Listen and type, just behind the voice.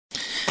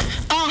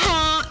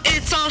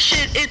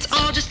shit, it's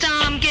all just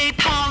dumb gay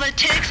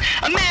politics.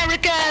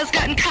 America's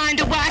gotten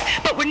kinda whack,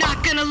 but we're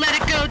not gonna let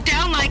it go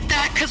down like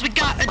that, cause we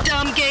got a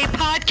dumb gay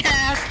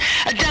podcast,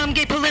 a dumb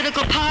gay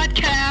political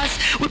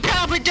podcast. We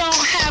probably don't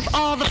have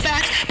all the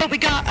facts, but we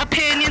got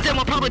opinions and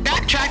we'll probably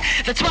backtrack.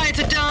 That's why it's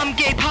a dumb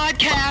gay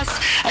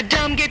podcast, a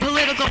dumb gay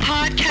political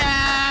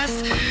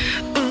podcast.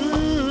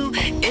 Ooh,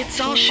 it's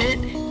all shit,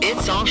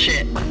 it's all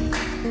shit.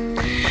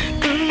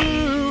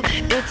 Ooh,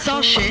 it's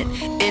all shit,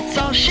 it's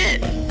all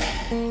shit.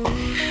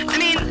 I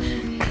mean,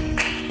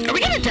 are we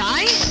gonna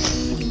die?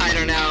 I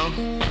don't know.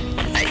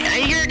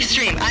 You're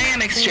extreme. I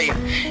am extreme.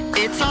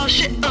 It's all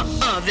shit.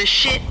 This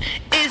shit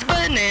is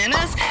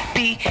bananas.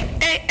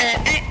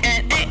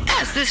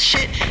 B-A-N-A-N-A-S. This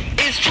shit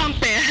is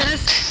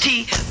Trumpanas.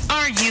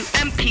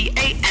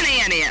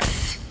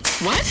 T-R-U-M-P-A-N-A-N-A-S.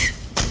 What?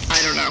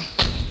 I don't know.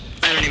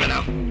 I don't even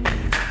know.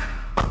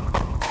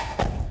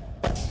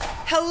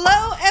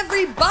 Hello,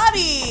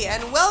 everybody,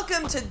 and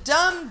welcome to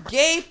Dumb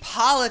Gay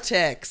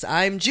Politics.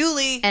 I'm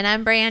Julie. And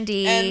I'm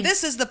Brandy. And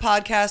this is the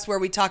podcast where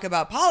we talk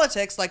about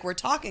politics like we're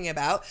talking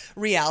about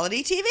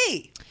reality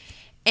TV.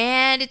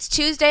 And it's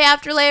Tuesday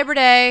after Labor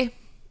Day.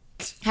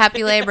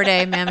 Happy Labor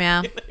Day, meow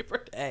meow. Happy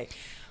Labor Day.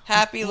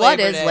 Happy Labor What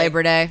Day. is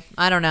Labor Day?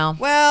 I don't know.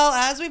 Well,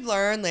 as we've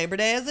learned, Labor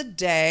Day is a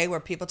day where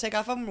people take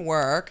off from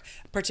work,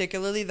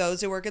 particularly those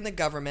who work in the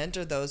government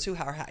or those who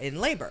are in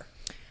labor.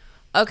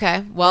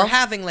 Okay, well. Or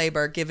having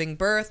labor, giving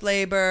birth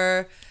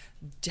labor,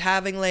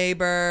 having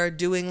labor,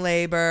 doing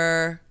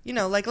labor,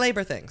 like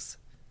labor things.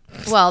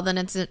 Well, then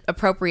it's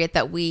appropriate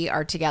that we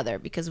are together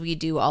because we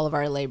do all of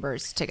our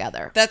labors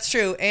together. That's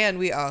true, and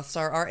we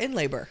also are in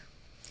labor.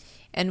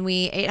 And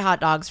we ate hot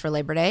dogs for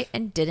Labor Day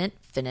and didn't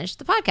finish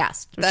the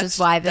podcast, which is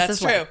why this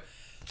is true.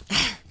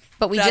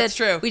 But we That's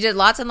did. true. We did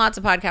lots and lots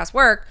of podcast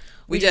work.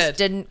 We just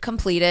didn't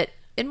complete it.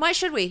 And why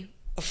should we?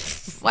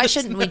 Why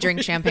shouldn't we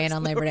drink champagne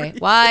on Labor Day?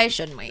 Why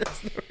shouldn't we?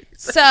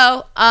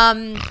 So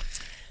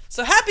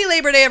happy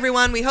Labor Day,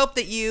 everyone. We hope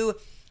that you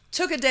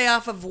took a day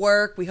off of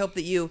work. We hope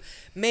that you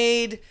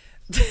made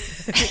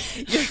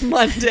your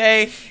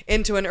Monday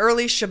into an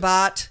early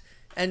Shabbat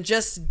and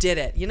just did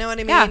it. You know what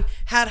I mean? Yeah.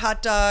 Had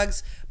hot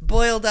dogs,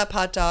 boiled up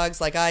hot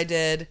dogs like I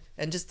did,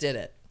 and just did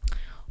it.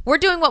 We're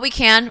doing what we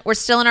can. We're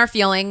still in our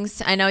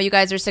feelings. I know you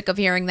guys are sick of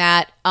hearing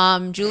that.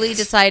 Julie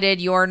decided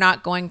you're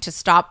not going to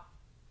stop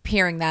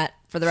hearing that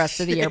for the rest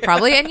of the year,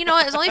 probably. And you know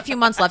what? There's only a few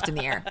months left in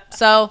the year.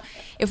 So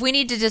if we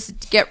need to just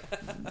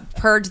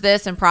purge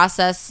this and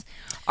process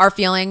our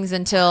feelings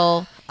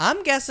until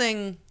I'm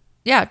guessing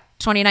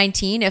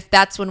 2019, if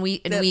that's when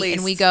we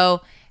go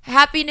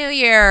Happy New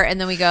Year,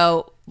 and then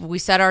we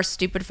set our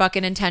stupid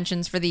fucking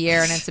intentions for the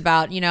year, and it's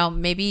about,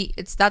 maybe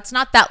that's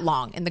not that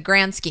long in the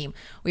grand scheme.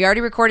 We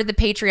already recorded the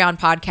Patreon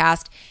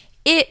podcast.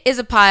 It is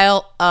a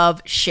pile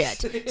of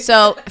shit.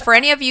 So for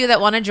any of you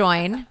that want to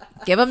join,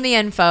 give them the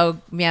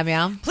info, meow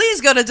meow. Please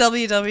go to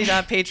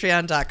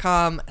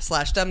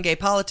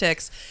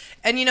www.patreon.com/dumbgaypolitics.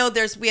 And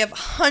we have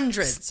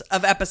hundreds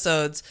of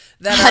episodes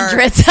that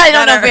hundreds. I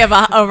don't know if we have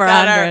over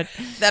 100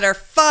 that are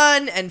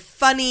fun and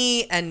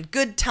funny and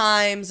good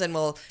times, and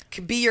will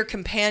be your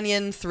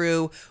companion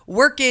through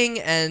working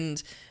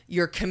and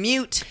your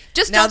commute.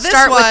 Just don't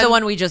start with the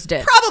one we just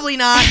did. Probably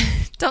not.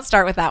 Don't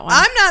start with that one.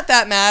 I'm not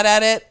that mad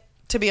at it,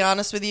 to be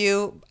honest with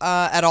you,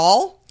 at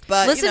all.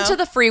 But listen to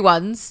the free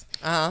ones,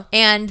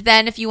 and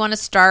then if you want to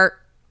start,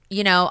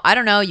 I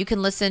don't know, you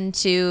can listen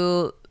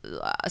to.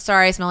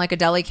 Sorry, I smell like a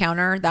deli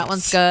counter. That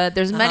one's good.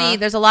 There's many.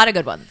 There's a lot of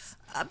good ones.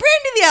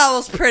 Brandy the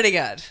Owl's pretty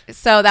good.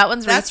 So that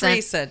one's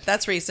recent.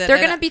 That's recent. They're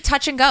going to be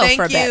touch and go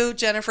for a bit. Thank you,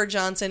 Jennifer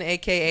Johnson,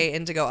 a.k.a.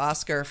 Indigo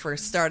Oscar, for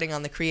starting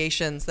on the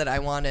creations that I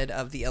wanted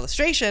of the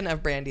illustration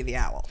of Brandy the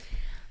Owl.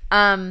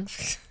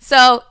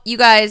 So you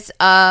guys,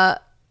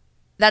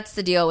 that's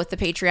the deal with the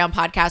Patreon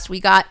podcast. We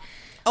got...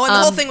 Oh, and the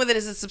whole thing with it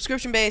is it's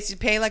subscription-based. You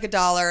pay like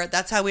 $1.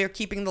 That's how we are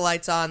keeping the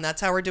lights on.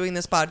 That's how we're doing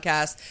this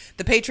podcast.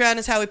 The Patreon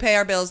is how we pay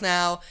our bills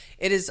now.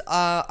 It is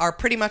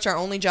pretty much our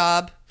only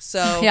job.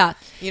 So, yeah.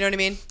 You know what I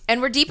mean?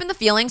 And we're deep in the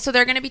feelings, so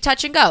they're going to be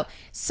touch and go.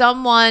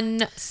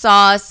 Someone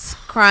saw us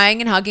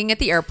crying and hugging at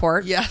the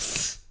airport.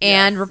 Yes.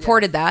 And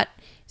reported that.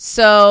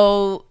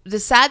 So the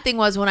sad thing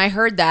was when I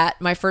heard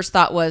that, my first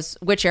thought was,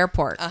 which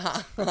airport?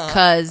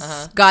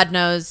 Because God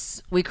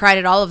knows we cried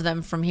at all of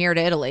them from here to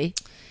Italy.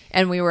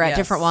 And we were at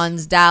different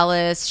ones,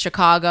 Dallas,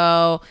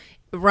 Chicago,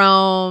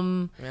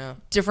 Rome,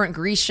 different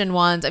Grecian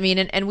ones. I mean,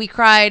 and we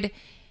cried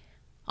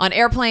on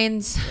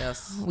airplanes.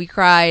 Yes. We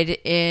cried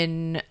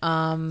on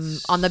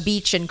the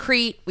beach in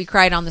Crete. We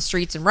cried on the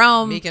streets in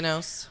Rome.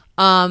 Mykonos.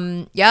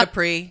 Yep.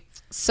 Capri.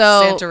 So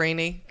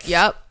Santorini.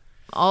 Yep.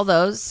 All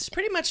those. It's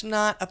pretty much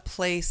not a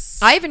place.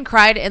 I even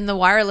cried in the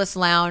wireless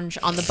lounge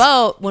on the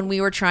boat when we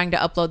were trying to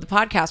upload the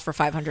podcast for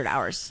 500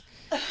 hours.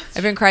 I've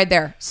even cried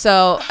there.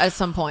 So at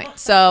some point.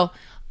 So...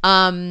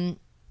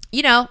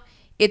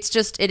 it's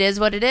just, it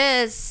is what it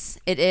is.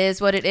 It is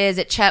what it is.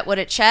 It chet what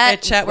it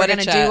chet. We're going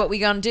to do what we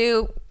going to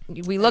do.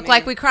 We look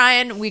like we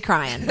crying.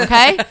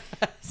 Okay.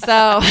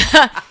 So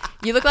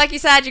you look like you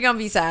sad, you're going to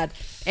be sad.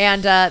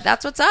 And,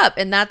 that's what's up.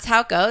 And that's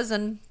how it goes.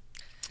 And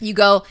you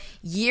go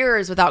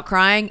years without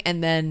crying.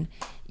 And then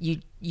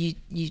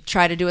you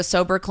try to do a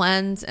sober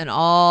cleanse and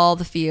all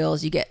the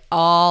feels. You get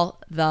all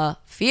the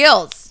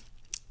feels.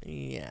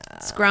 Yeah.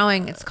 It's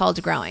growing. It's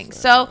called growing.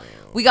 So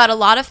we got a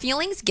lot of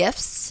feelings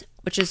gifts,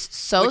 which is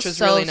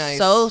really nice.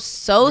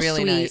 so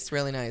really sweet. nice,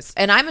 really nice.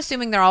 And I'm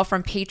assuming they're all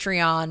from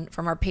Patreon,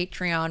 from our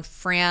Patreon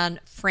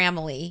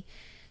family.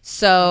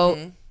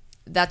 So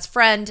that's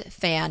friend,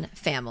 fan,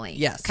 family.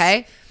 Yes.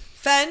 Okay.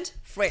 Fend.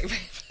 Wait.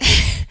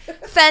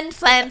 Fen,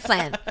 flan,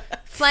 flan.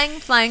 Flang,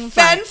 flang,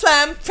 flang. Fen,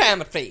 flam,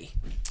 family.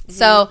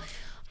 So,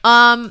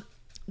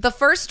 the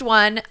first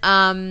one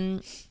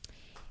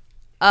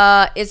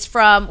is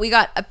from, we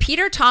got a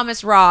Peter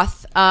Thomas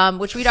Roth,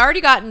 which we'd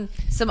already gotten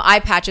some eye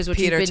patches, which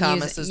Peter we've been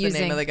Thomas is using. the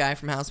name of the guy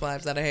from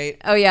Housewives that I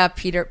hate. Oh yeah,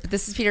 Peter. But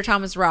this is Peter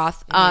Thomas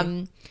Roth.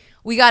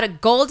 We got a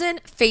golden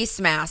face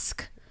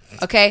mask.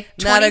 Okay,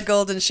 Not a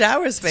golden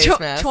showers face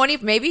mask. 20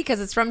 maybe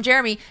because it's from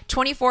Jeremy.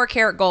 24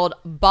 karat gold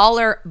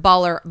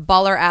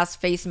baller ass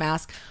face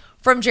mask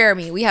from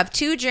Jeremy. We have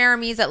two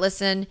Jeremys that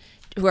listen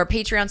who are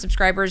Patreon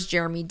subscribers,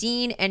 Jeremy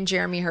Dean and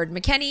Jeremy Hurd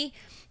McKinney.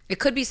 It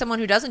could be someone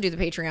who doesn't do the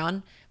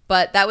Patreon,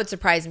 but that would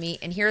surprise me.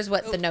 And here's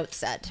what the note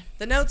said.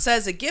 The note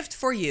says, a gift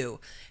for you.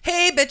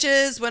 Hey,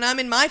 bitches, when I'm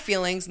in my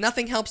feelings,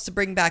 nothing helps to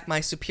bring back my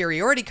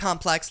superiority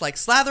complex like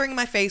slathering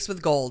my face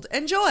with gold.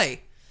 Enjoy.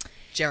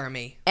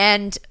 Jeremy.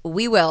 And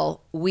we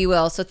will.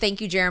 So thank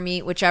you,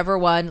 Jeremy. Whichever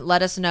one,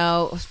 let us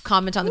know.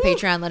 Comment on the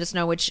Patreon. Let us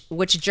know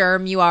which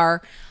germ you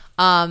are.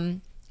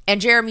 And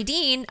Jeremy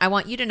Dean, I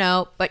want you to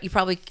know, but you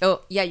probably,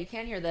 you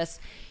can hear this.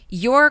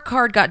 Your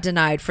card got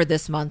denied for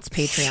this month's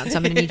Patreon. So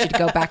I'm going to need you to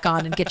go back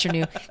on and get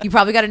you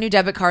probably got a new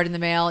debit card in the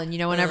mail. And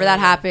whenever that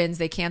happens,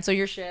 they cancel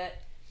your shit.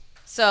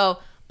 So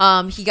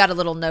he got a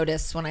little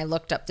notice when I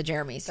looked up the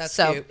Jeremys. That's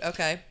cute.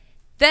 Okay.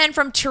 Then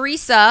from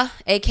Teresa,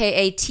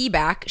 a.k.a.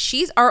 T-Back,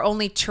 she's our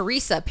only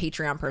Teresa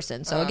Patreon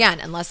person. So again,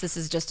 unless this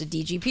is just a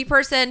DGP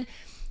person,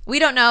 we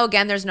don't know.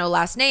 Again, there's no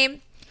last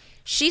name.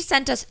 She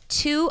sent us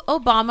 2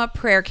 Obama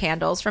prayer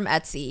candles from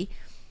Etsy.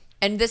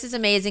 And this is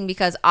amazing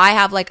because I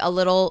have like a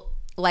little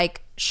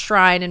like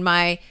shrine in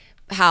my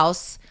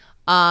house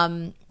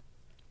of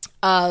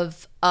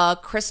a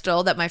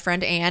crystal that my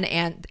friend Anne,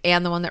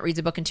 and the one that reads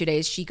a book in 2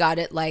 days, she got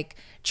it like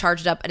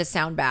charged up at a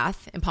sound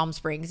bath in Palm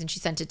Springs and she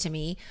sent it to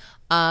me.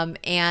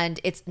 And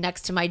it's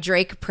next to my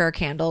Drake prayer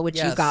candle,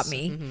 which you got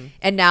me. Mm-hmm.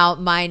 And now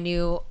my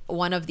new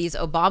one of these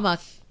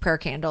Obama prayer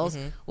candles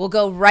will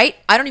go right.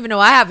 I don't even know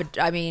I have it.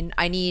 I mean,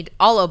 I need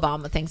all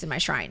Obama things in my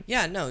shrine.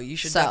 Yeah, no, you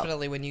should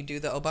definitely, when you do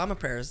the Obama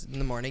prayers in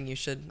the morning, you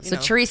should,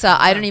 Teresa,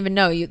 I don't even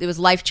know. It was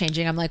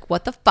life-changing. I'm like,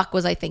 what the fuck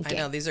was I thinking?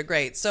 I know, these are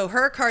great. So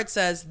her card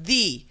says,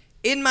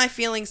 In My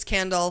Feelings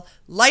candle,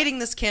 lighting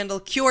this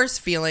candle cures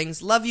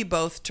feelings. Love you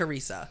both,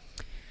 Teresa.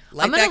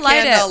 Light I'm gonna that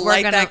light candle, it.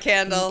 light that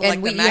candle,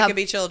 like the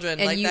Maccabee children,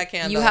 light that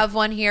candle. You have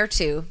one here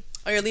too.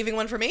 Oh, you're leaving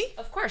one for me?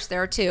 Of course,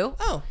 there are 2.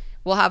 Oh.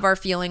 We'll have our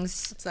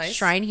feelings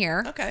shrine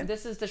here. Okay.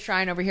 This is the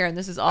shrine over here, and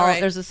this is all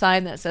there's a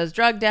sign that says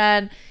drug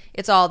den.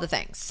 It's all the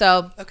things.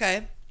 So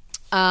okay.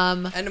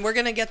 And we're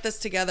gonna get this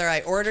together.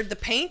 I ordered the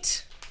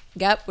paint.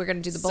 Yep, we're gonna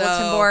do the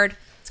bulletin board.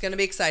 It's gonna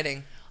be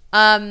exciting.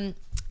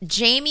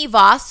 Jamie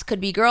Voss, could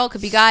be girl,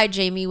 could be guy.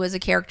 Jamie was a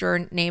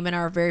character name in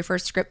our very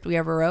first script we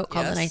ever wrote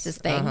called The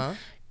Nicest Thing.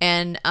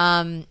 And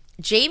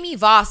Jamie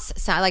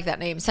Voss, I like that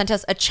name, sent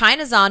us a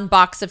Chinazon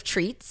box of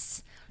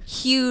treats.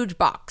 Huge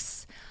box.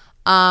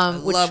 I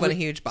love when a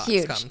huge box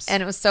comes.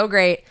 And it was so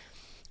great.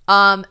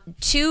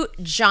 2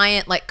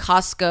 giant like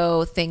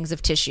Costco things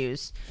of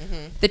tissues.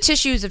 Mm-hmm. The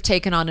tissues have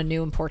taken on a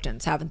new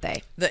importance, haven't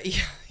they?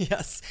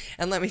 Yes.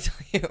 And let me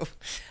tell you,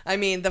 I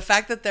mean, the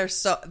fact that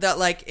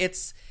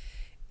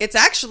it's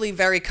actually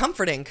very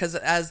comforting because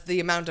as the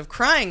amount of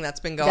crying that's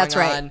been going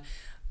on,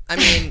 I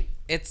mean,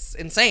 it's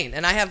insane.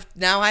 And I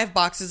have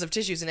boxes of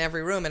tissues in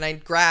every room, and I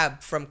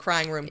grab from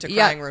crying room to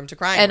crying room to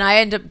crying room. And I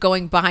end up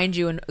going behind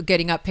you and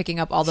getting up, picking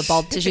up all the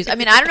bald tissues. I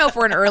mean, I don't know if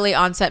we're in early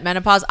onset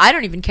menopause. I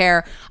don't even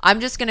care.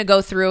 I'm just going to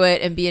go through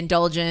it and be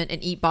indulgent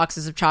and eat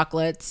boxes of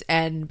chocolates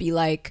and be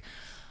like,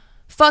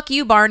 fuck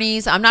you,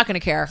 Barneys. I'm not going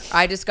to care.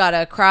 I just got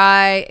to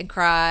cry and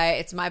cry.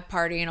 It's my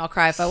party, and I'll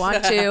cry if I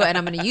want to. And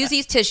I'm going to use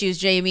these tissues,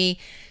 Jamie.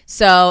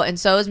 So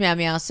is Meow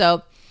Meow.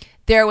 So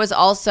there was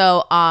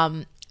also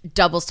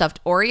double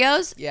stuffed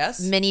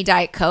Oreos, mini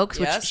Diet Cokes,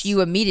 which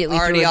you immediately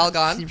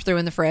threw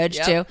in the fridge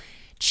too.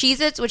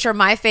 Cheez-Its, which are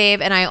my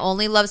fave, and I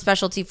only love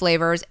specialty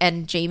flavors.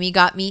 And Jamie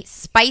got me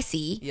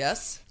spicy,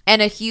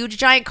 and a huge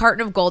giant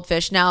carton of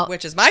Goldfish. Now,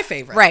 which is my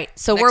favorite, right?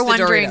 So we're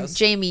wondering, Doritos.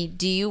 Jamie,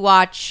 do you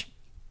watch?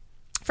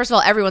 First of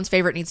all, everyone's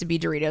favorite needs to be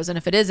Doritos, and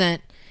if it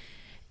isn't.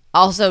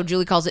 Also,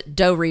 Julie calls it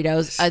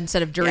Doritos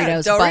instead of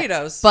Doritos. Yeah,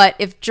 Doritos. But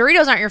if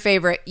Doritos aren't your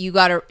favorite, you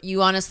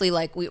honestly,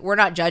 like, we're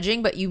not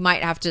judging, but you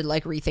might have to,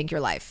 like, rethink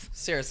your life.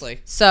 Seriously.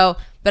 So,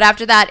 but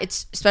after that,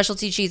 it's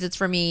specialty Cheez-Its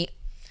for me.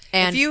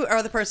 And if you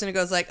are the person who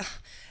goes like,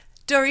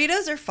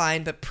 Doritos are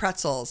fine, but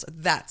pretzels,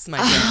 that's my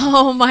thing.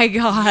 Oh, my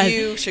God.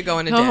 You should go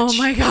in a ditch. Oh,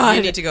 my God.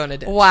 You need to go in a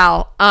ditch.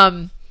 Wow.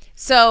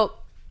 So,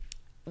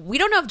 we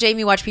don't know if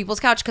Jamie watched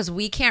People's Couch because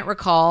we can't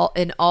recall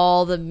in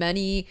all the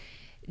many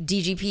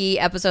DGP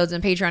episodes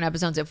and Patreon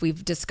episodes if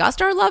we've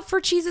discussed our love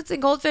for Cheez-Its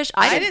and Goldfish.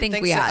 I didn't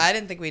think we so. had. I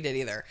didn't think we did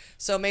either.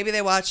 So maybe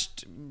they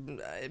watched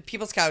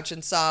People's Couch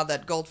and saw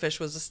that Goldfish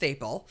was a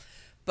staple.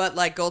 But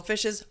like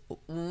Goldfish is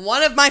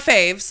one of my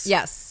faves.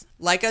 Yes.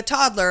 Like a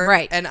toddler.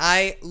 Right. And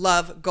I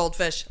love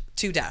Goldfish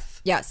to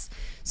death. Yes.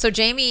 So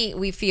Jamie,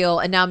 we feel,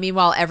 and now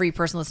meanwhile, every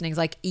person listening is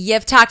like,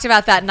 you've talked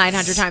about that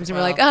 900 times. And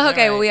we're like, oh,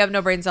 okay, well, we have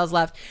no brain cells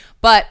left.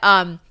 But,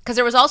 because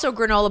there was also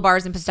granola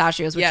bars and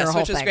pistachios, which are a whole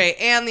thing. Which was great.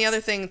 And the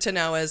other thing to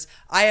know is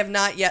I have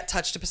not yet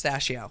touched a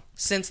pistachio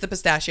since the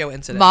pistachio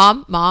incident.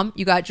 Mom,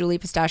 you got Julie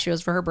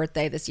pistachios for her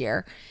birthday this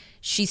year.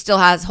 She still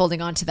has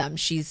holding on to them.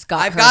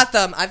 I've got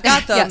them.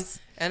 Yes.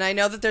 And I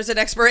know that there's an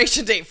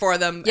expiration date for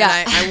them.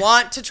 Yeah. And I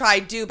want to try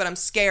but I'm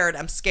scared.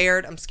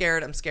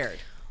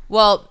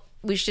 Well,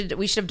 we should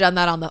have done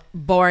that on the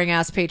boring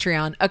ass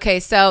Patreon. Okay,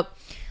 so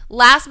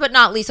last but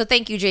not least, so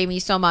thank you, Jamie,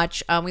 so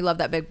much. We love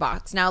that big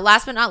box. Now,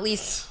 last but not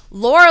least,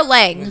 Laura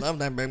Lang. We love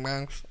that big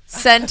box.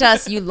 Sent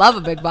us, you love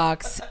a big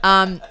box.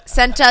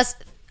 Sent us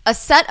a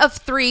set of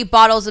 3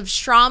 bottles of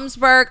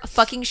Stromsburg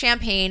fucking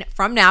champagne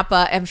from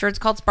Napa. I'm sure it's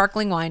called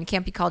sparkling wine. It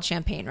can't be called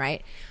champagne,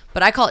 right?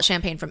 But I call it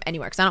champagne from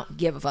anywhere because I don't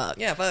give a fuck.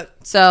 Yeah, fuck.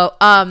 So,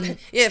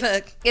 yeah,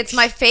 fuck. It's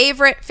my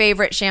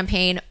favorite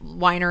champagne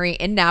winery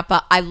in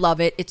Napa. I love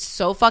it. It's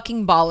so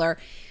fucking baller.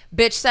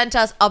 Bitch sent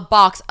us a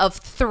box of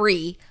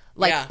 3,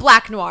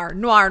 black noir,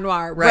 right,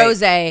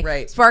 rosé,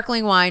 right,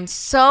 sparkling wine.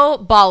 So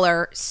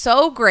baller,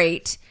 so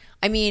great.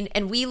 I mean,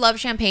 and we love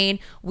champagne.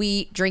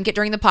 We drink it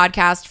during the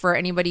podcast for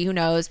anybody who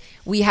knows.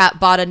 We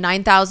bought a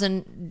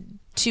 9,000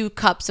 2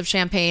 cups of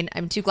champagne.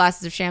 2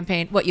 glasses of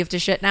champagne. What, you have to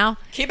shit now?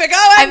 Keep it going.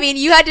 I mean,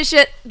 you had to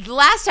shit the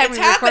last time we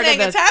recorded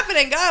this. It's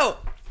happening. Go.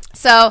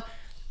 So,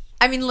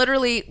 I mean,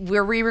 literally,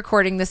 we're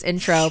re-recording this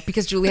intro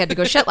because Julie had to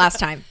go shit last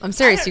time. I'm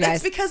serious, you guys.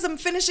 It's because I'm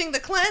finishing the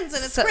cleanse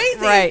and it's crazy.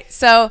 Right.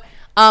 So,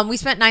 we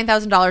spent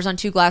 $9,000 on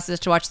 2 glasses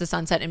to watch the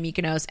sunset in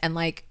Mykonos, and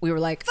we were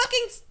like,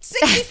 fucking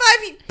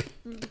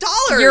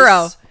 $65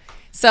 euro.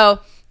 So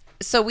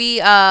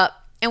we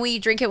and we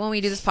drink it when we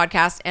do this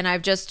podcast. And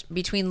I've just,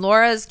 between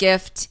Laura's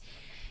gift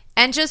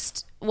and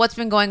just what's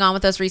been going on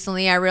with us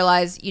recently, I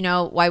realize,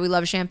 why we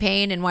love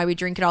champagne and why we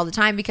drink it all the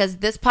time, because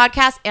this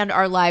podcast and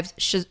our lives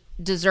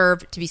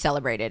deserve to be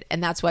celebrated.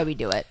 And that's why we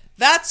do it.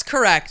 That's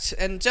correct.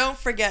 And don't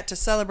forget to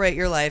celebrate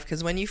your life,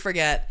 because when you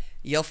forget,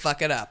 you'll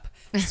fuck it up.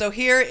 So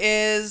here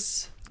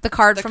is the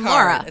card from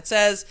Laura. It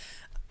says,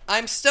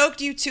 I'm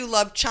stoked you 2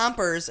 love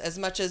chompers as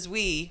much as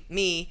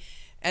me,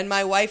 and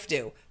my wife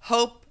do.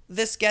 Hope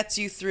this gets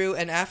you through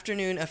an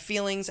afternoon of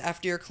feelings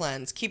after your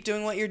cleanse. Keep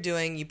doing what you're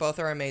doing. You both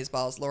are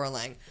amazeballs. Laura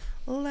Lang.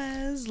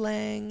 Les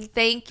Lang.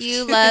 Thank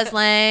you, Les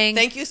Lang.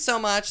 Thank you so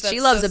much. She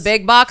loves a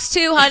big box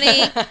too,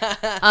 honey.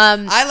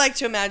 I like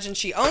to imagine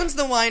she owns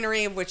the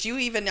winery, of which you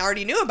even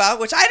already knew about,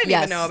 which I didn't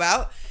even know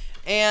about.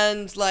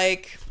 And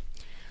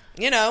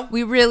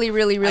we really,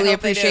 really, really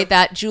appreciate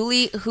that.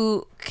 Julie,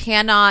 who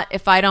cannot,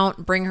 if I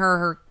don't bring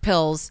her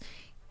pills,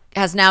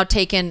 has now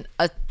taken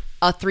a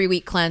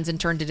 3-week cleanse and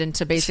turned it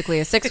into basically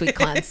a 6-week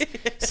cleanse.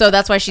 So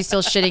that's why she's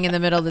still shitting in the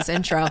middle of this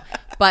intro.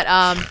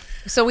 But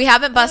so we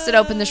haven't busted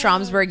open the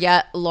Stromsburg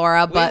yet,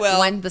 Laura, but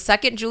when the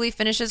second Julie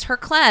finishes her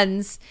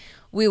cleanse,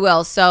 we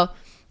will. So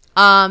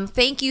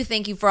thank you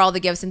for all the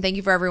gifts, and thank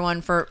you for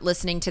everyone for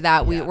listening to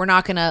that. We're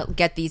not going to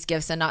get these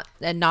gifts and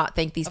not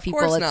thank these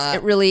people.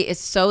 It really is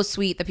so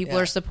sweet that people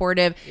are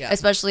supportive,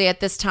 especially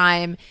at this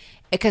time,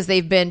 because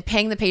they've been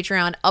paying the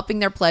Patreon, upping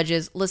their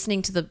pledges,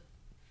 listening to the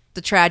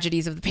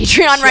tragedies of the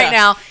Patreon right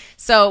now.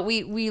 So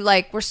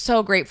we're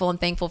so grateful and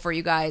thankful for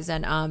you guys.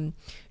 And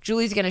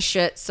Julie's gonna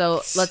shit,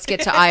 so let's get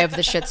to Eye of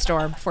the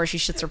Shitstorm before she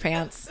shits her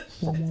pants.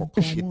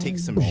 You take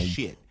some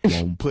shit,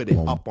 put it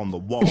up on the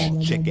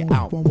wall, check it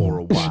out for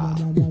a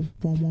while.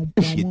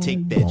 You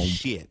take that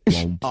shit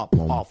up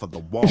off of the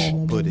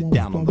wall, put it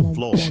down on the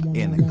floor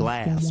in a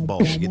glass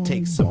bowl. You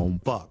take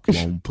some fuck,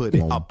 put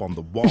it up on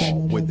the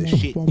wall where the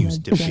shit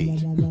used to be.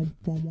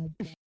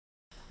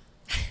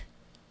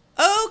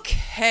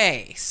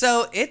 Okay,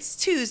 so it's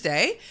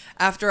Tuesday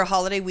after a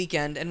holiday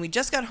weekend, and we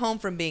just got home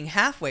from being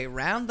halfway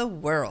around the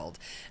world.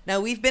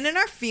 Now, we've been in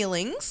our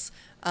feelings.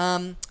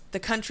 The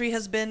country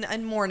has been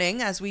in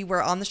mourning. As we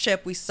were on the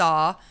ship, we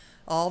saw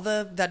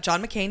that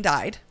John McCain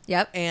died.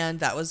 Yep. And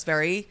that was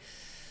very,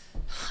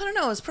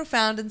 it was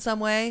profound in some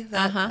way.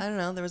 That, I don't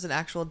know, there was an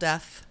actual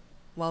death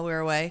while we were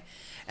away.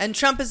 And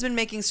Trump has been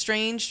making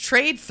strange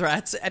trade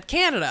threats at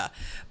Canada.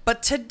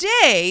 But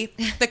today,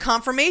 the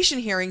confirmation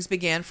hearings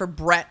began for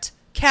Brett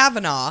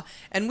Kavanaugh,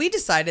 and we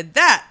decided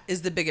that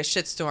is the biggest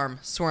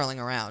shitstorm swirling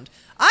around.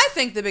 I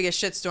think the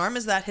biggest shitstorm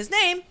is that his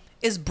name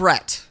is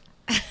Brett.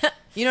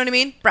 You know what I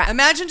mean? Brett.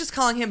 Imagine just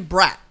calling him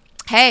Brett.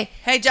 Hey,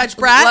 Judge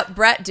Brett. What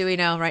Brett do we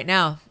know right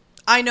now?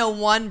 I know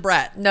one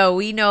Brett. No,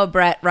 we know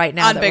Brett right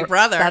now. On Big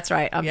Brother. That's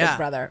right, on Big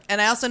Brother.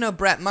 And I also know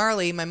Brett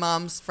Marley, my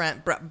mom's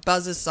friend.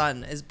 Buzz's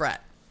son is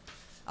Brett.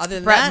 Other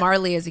than Brett that,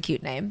 Marley is a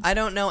cute name. I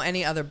don't know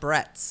any other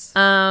Bretts.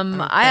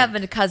 I have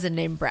a cousin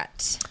named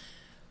Brett.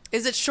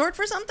 Is it short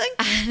for something?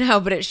 No,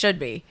 but it should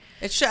be.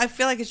 I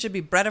feel like it should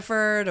be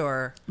Brettiford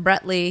or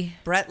Brettley.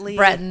 Brettley.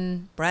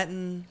 Breton.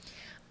 Breton.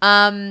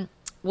 Brett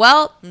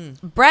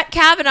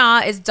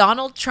Kavanaugh is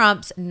Donald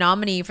Trump's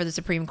nominee for the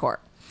Supreme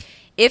Court.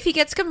 If he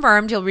gets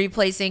confirmed, he'll be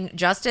replacing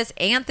Justice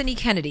Anthony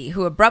Kennedy,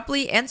 who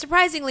abruptly and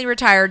surprisingly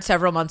retired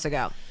several months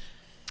ago.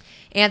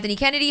 Anthony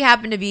Kennedy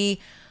happened to be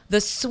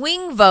the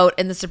swing vote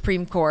in the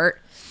Supreme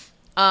Court,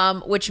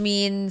 which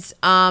means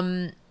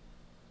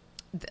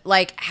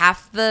like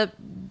half the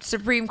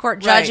Supreme Court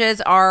judges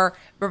are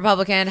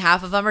Republican,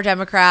 half of them are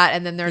Democrat,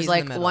 and then there's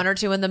like one or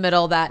two in the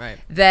middle that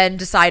then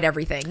decide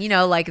everything. You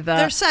know, like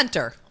they're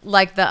center,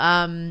 like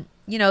the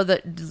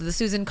the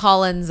Susan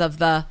Collins of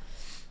the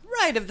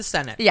of the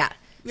Senate. Yeah.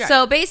 Right.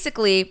 So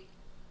basically,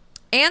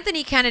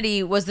 Anthony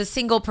Kennedy was the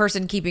single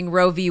person keeping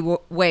Roe v.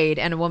 Wade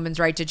and a woman's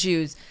right to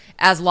choose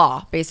as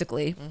law.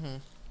 Basically,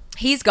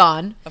 he's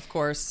gone, of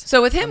course.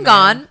 So with him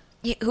gone,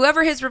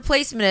 whoever his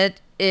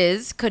replacement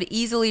is could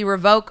easily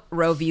revoke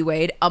Roe v.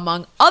 Wade,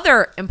 among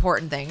other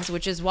important things,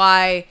 which is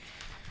why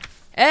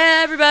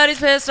everybody's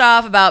pissed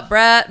off about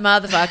Brett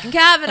motherfucking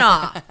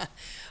Kavanaugh.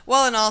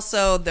 Well, and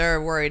also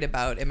they're worried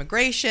about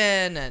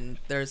immigration, and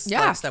there's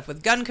like stuff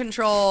with gun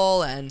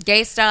control and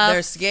gay stuff.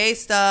 There's gay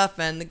stuff,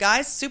 and the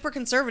guy's super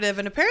conservative,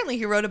 and apparently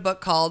he wrote a book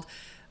called,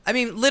 I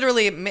mean,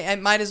 literally,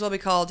 it might as well be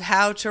called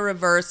 "How to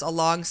Reverse a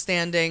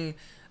Long-Standing."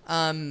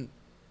 I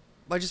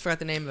just forgot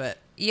the name of it.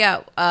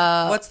 Yeah.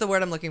 What's the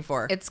word I'm looking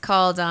for? It's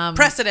called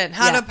precedent.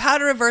 How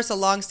to reverse a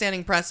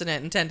long-standing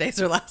precedent in 10 days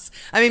or less.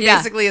 I mean,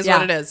 basically is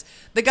what it is.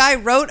 The guy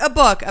wrote a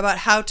book about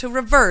how to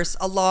reverse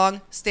a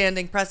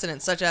long-standing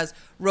precedent, such as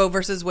Roe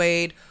versus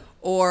Wade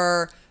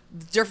or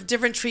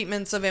different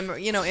treatments of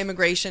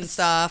immigration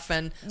stuff,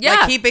 and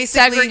like he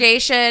basically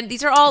segregation.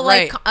 These are all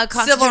like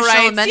constitutional civil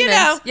rights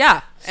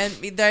amendments. And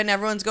then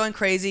everyone's going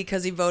crazy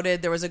because he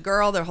voted. There was a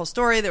girl, their whole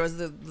story. There was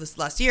this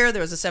last year,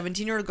 there was a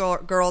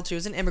 17-year-old girl. She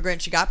was an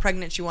immigrant. She got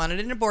pregnant. She wanted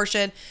an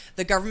abortion.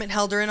 The government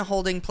held her in a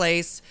holding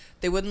place.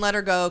 They wouldn't let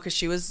her go because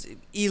she was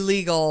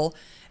illegal.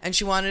 And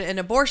she wanted an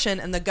abortion.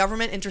 And the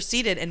government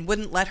interceded and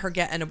wouldn't let her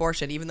get an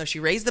abortion. Even though she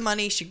raised the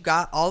money, she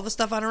got all the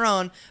stuff on her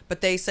own.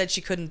 But they said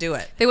she couldn't do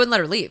it. They wouldn't let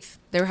her leave.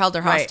 They held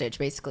her hostage,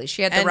 basically.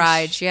 She had the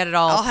ride. She had it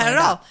all. Had it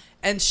all.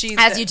 And she,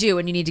 as you do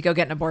when you need to go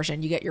get an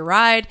abortion, you get your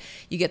ride,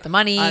 you get the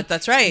money.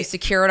 That's right. You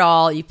secure it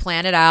all. You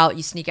plan it out.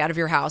 You sneak out of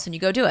your house and you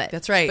go do it.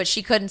 That's right. But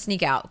she couldn't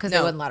sneak out because they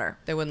wouldn't let her.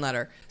 They wouldn't let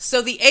her.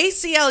 So the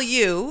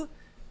ACLU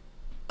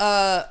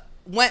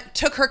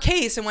took her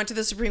case and went to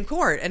the Supreme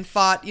Court and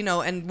fought.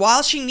 And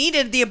while she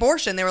needed the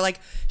abortion, they were like,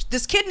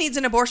 "This kid needs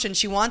an abortion.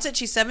 She wants it.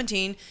 She's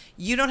 17.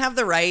 You don't have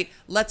the right.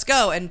 Let's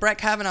go." And Brett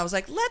Kavanaugh was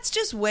like, "Let's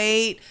just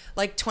wait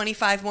like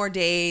 25 more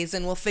days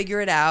and we'll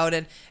figure it out."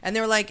 And they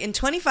were like, in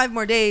 25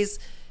 more days,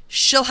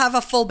 she'll have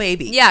a full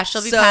baby. Yeah,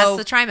 she'll be past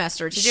the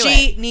trimester to do it.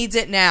 She needs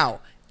it now.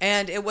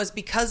 And it was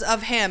because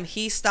of him,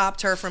 he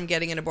stopped her from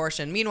getting an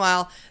abortion.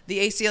 Meanwhile, the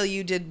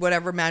ACLU did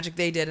whatever magic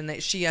they did,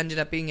 and she ended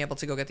up being able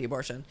to go get the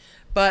abortion.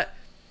 But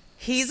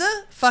he's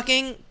a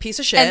fucking piece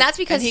of shit. And that's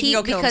because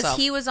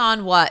he was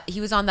on what?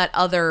 He was on that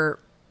other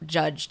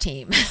judge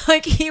team.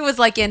 Like he was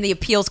like in the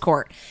appeals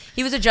court.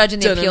 He was a judge in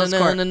the appeals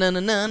court.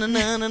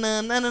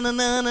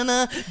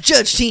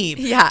 Judge team.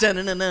 Yeah.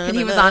 And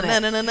he was on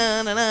it.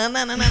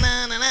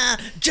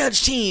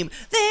 Judge team.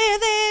 They're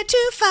there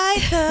to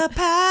fight the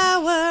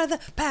power. The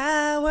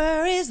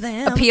power is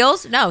them.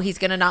 Appeals? No, he's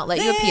going to not let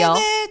you appeal.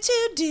 They're there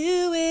to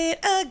do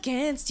it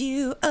against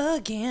you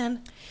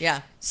again.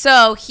 Yeah.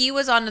 So he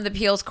was on the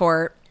appeals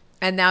court,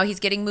 and now he's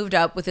getting moved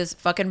up with his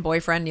fucking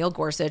boyfriend, Neil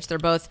Gorsuch. They're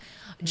both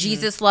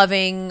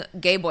Jesus-loving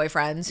gay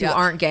boyfriends who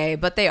aren't gay,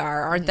 but they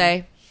are, aren't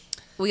they?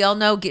 We all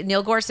know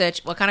Neil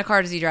Gorsuch. What kind of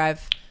car does he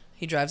drive?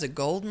 He drives a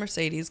gold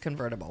Mercedes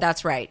convertible.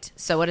 That's right.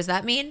 So what does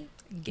that mean?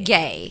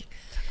 Gay.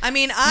 I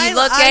mean, you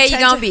look gay, you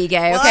don't be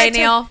gay. Okay,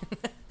 Neil?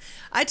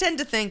 I tend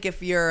to think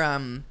if you're...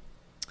 I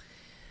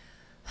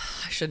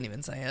shouldn't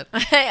even say it.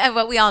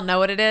 But we all know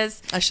what it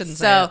is. I shouldn't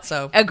say it,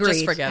 so agreed.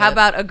 Just forget it. How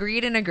about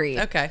agreed and agreed?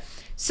 Okay.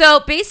 So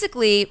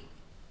basically,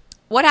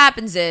 what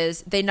happens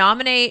is they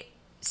nominate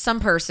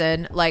some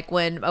person, like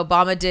when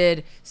Obama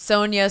did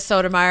Sonia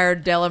Sotomayor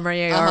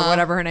Delamere or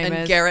whatever her name is.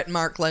 And Garrett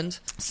Markland.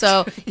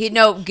 So,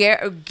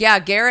 Garrett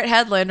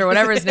Hedlund or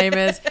whatever his name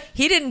is,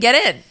 he didn't get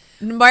in.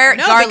 Merrick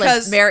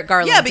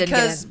Garland yeah,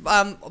 because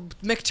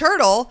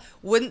McTurtle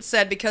wouldn't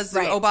said because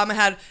Obama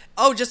had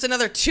just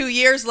another 2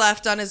 years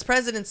left on his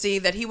presidency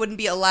that he wouldn't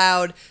be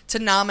allowed to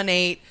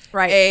nominate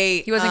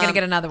he wasn't going to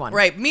get another one.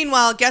 Right.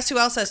 Meanwhile, guess who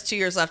else has 2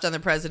 years left on the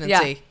presidency?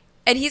 Yeah.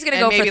 And he's going to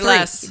go for 3.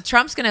 Less.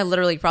 Trump's going to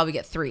literally probably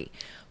get 3.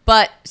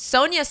 But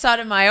Sonia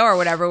Sotomayor or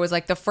whatever was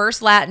like the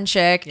first Latin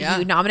chick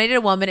who nominated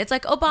a woman. It's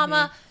like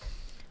Obama.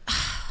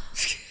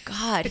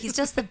 God, he's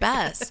just the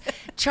best.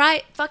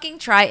 Try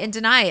and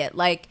deny it.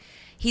 Like,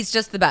 he's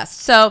just the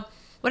best. So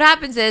what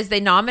happens is they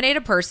nominate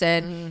a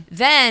person.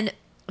 Then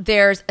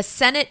there's a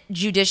Senate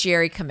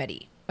Judiciary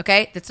Committee.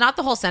 Okay? That's not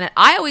the whole Senate.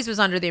 I always was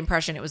under the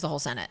impression it was the whole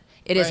Senate.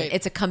 It isn't.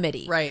 It's a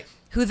committee. Right.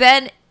 Who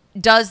then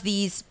does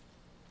these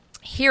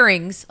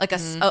hearings, like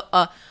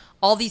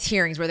all these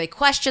hearings where they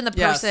question the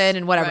Yes, person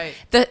and whatever.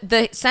 right.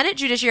 The Senate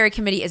Judiciary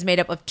Committee is made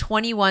up of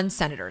 21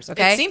 senators,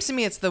 okay? It seems to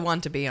me it's the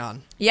one to be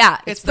on. Yeah,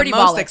 It's pretty the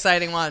most baller.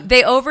 exciting one.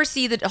 They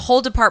oversee the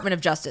whole Department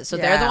of Justice. So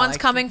they're the Yeah, ones like,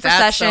 coming for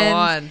that's the Sessions.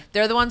 one.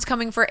 They're the ones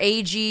coming for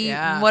AG,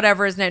 Yeah.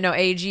 whatever his name. No,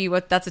 AG,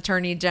 that's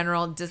Attorney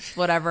General, just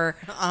whatever.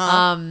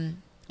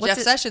 Jeff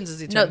Sessions is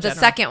the Attorney No, the General.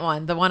 second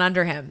one, the one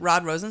under him.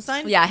 Rod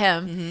Rosenstein? Yeah,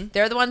 him. Mm-hmm.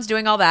 They're the ones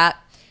doing all that.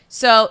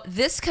 So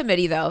this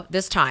committee, though,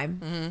 this time,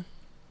 Mm-hmm.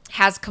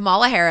 has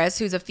Kamala Harris,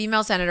 who's a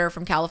female senator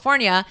from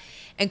California,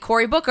 and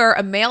Cory Booker,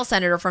 a male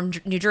senator from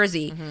New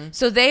Jersey. Mm-hmm.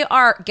 So they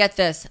are, get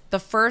this, the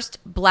first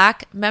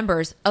black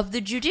members of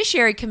the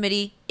Judiciary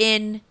Committee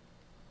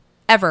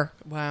ever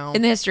Wow.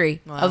 in the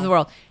history Wow. of the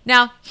world.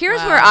 Now, here's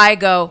Wow. where I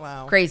go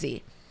Wow.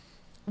 crazy.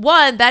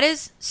 One, that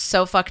is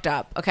so fucked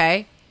up,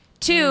 okay?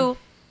 Two,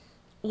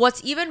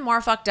 what's even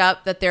more fucked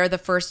up that they're the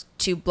first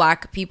two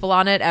black people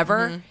on it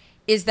ever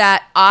is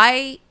that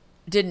I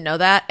didn't know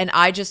that, and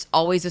I just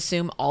always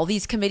assume all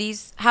these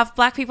committees have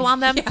black people on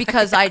them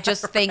because I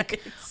just think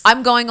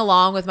I'm going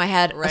along with my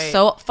head Right.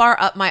 so far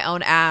up my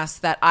own ass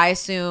that I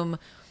assume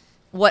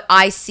what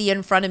I see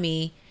in front of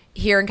me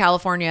here in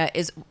California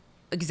is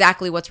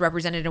exactly what's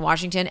represented in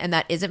Washington, and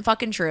that isn't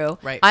fucking true.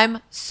 Right. I'm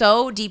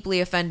so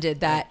deeply offended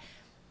that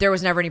there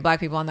was never any black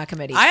people on that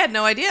committee. I had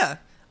no idea.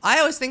 I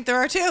always think there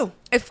are two.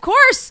 Of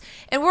course.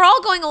 And we're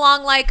all going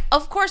along like,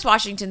 of course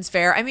Washington's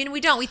fair. I mean,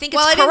 we don't. We think it's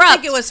Well, I corrupt. didn't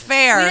think it was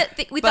fair, We didn't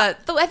think, but-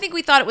 I think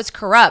we thought it was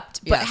corrupt.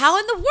 But Yes. how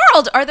in the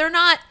world are there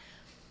not?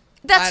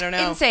 That's I don't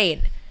know.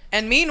 insane.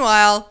 And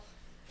meanwhile,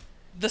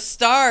 the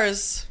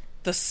stars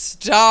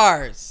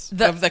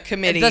of the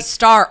committee. The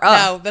star of.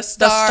 No, the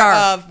star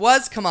of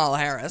was Kamala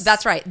Harris.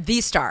 That's right.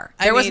 The star.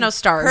 I There was mean, no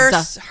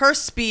stars. Her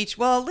speech,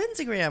 well,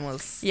 Lindsey Graham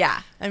was.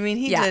 Yeah. I mean,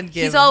 he yeah. did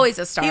give. He's always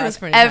a star. He was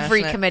pretty Every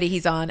passionate. committee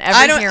he's on.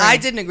 Every hearing. I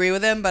didn't agree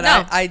with him, but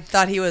No. I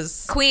thought he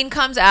was. Queen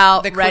comes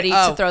out The que- ready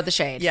oh, to throw the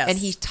shade. yes. And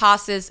he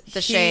tosses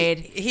the shade.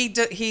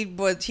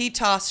 He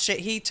tossed shit.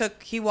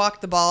 He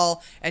walked the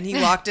ball and he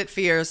walked it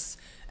fierce.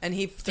 And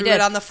he threw did.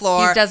 it on the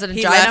floor. He does it a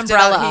giant left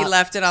umbrella He up.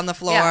 left it on the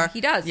floor. Yeah, he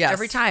does. Yes.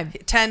 Every time.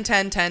 10.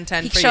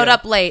 He for showed you.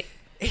 up late.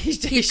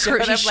 He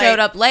showed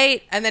up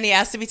late. And then he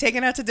asked to be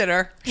taken out to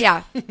dinner.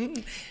 Yeah.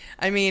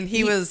 I mean,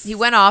 he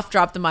went off,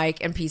 dropped the mic,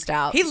 and pieced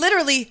out. He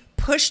literally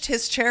pushed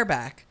his chair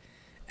back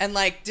and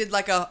like did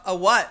like a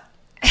what?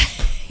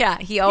 Yeah,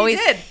 he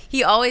did.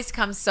 He always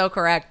comes so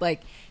correct.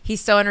 Like,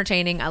 he's so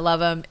entertaining. I love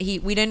him.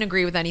 We didn't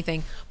agree with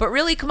anything, but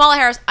really, Kamala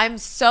Harris, I'm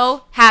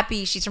so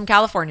happy she's from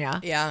California.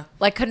 Yeah,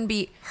 like couldn't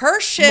be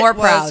her shit more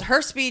was proud.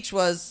 her speech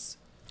was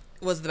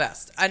the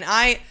best, and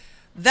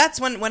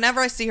that's whenever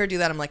I see her do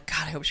that, I'm like,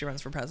 God, I hope she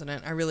runs for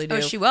president. I really do.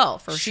 Oh, she will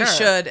for she sure.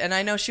 She should, and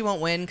I know she won't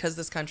win because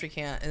this country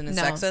can't and it's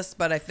No. sexist.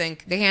 But I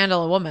think They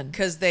handle a woman.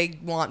 because they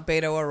want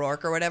Beto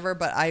O'Rourke or whatever.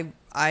 But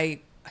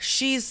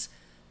she's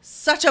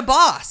such a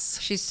boss.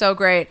 She's so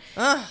great,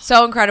 Ugh.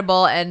 so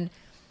incredible, and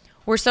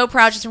we're so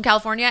proud she's from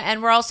California,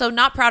 and we're also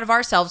not proud of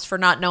ourselves for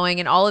not knowing,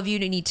 and all of you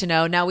need to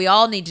know. Now, we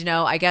all need to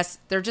know. I guess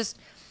they're just,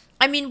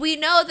 I mean, we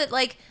know that,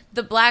 like,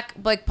 the black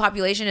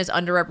population is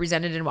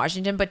underrepresented in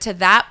Washington, but to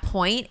that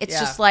point, it's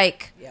just,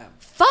 like,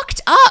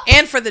 fucked up.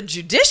 And for the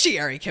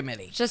Judiciary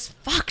Committee. Just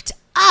fucked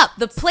up.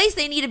 The place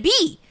they need to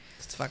be.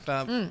 It's fucked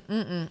up.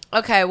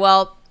 Okay,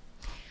 well,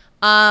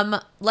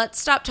 let's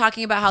stop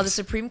talking about how the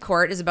Supreme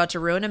Court is about to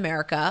ruin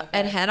America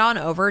and head on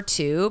over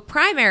to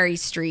Primary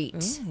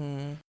Street.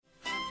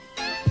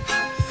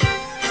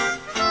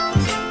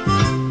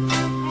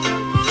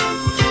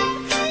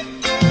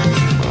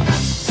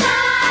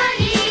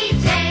 Sunny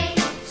day,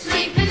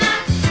 sleeping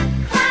up,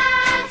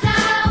 clouds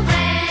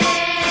away.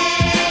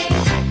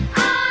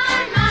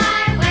 On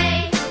my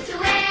way to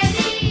where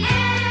the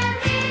air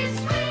is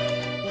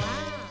sweet.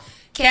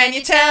 Can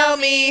you tell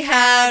me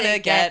how to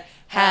get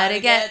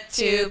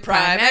to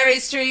Primary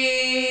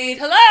Street?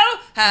 Hello?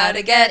 How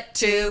to get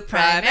to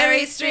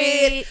Primary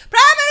Street?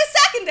 Primary,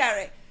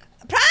 secondary.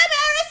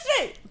 Primary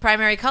street.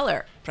 Primary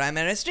color.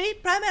 Primary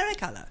street, primary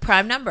color.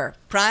 Prime number.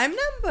 Prime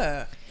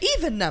number.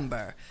 Even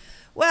number.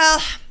 Well,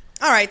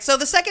 all right. So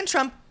the second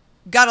Trump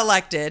got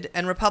elected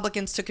and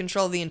Republicans took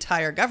control of the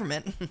entire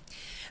government,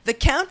 the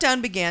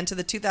countdown began to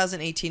the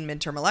 2018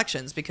 midterm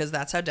elections because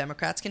that's how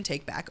Democrats can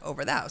take back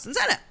over the House and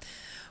Senate.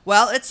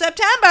 Well, it's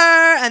September,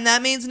 and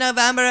that means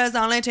November is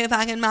only 2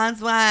 fucking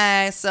months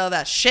away, so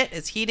that shit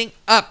is heating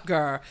up,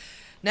 girl.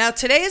 Now,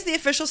 today is the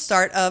official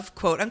start of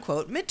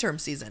quote-unquote midterm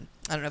season.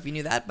 I don't know if you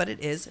knew that, but it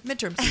is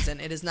midterm season.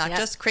 It is not Yep.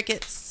 just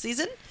cricket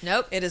season.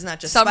 Nope. It is not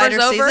just Summer's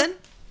spider over. season.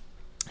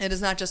 It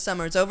is not just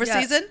summer's over Yeah.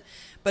 season,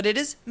 but it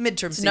is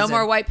midterm season. No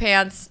more white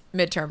pants,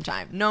 midterm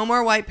time. No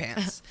more white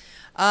pants.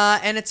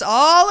 And it's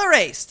all a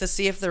race to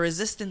see if the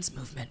resistance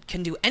movement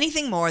can do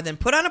anything more than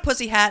put on a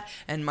pussy hat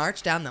and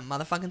march down the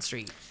motherfucking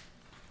street.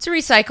 It's a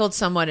recycled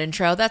somewhat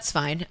intro. That's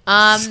fine.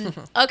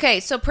 Okay,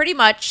 so pretty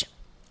much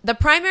the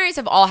primaries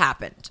have all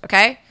happened,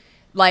 okay?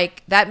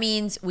 Like, that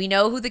means we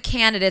know who the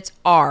candidates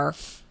are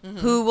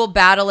who will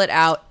battle it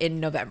out in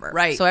November.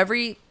 Right. So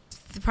every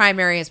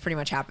primary has pretty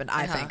much happened,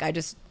 I think. I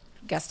just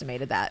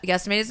guesstimated that.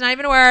 Guesstimated is not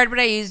even a word, but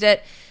I used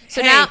it.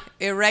 So Hey, now,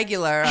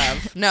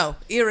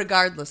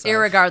 irregardless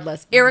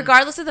of.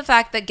 irregardless of the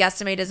fact that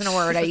guesstimate isn't a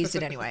word, I used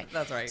it anyway.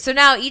 That's right. So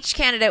now each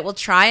candidate will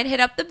try and hit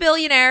up the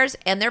billionaires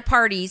and their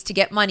parties to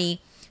get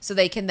money so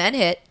they can then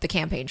hit the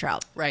campaign trail.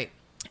 Right.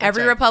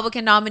 Every That's right.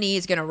 Republican nominee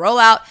is going to roll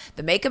out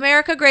the Make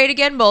America Great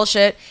Again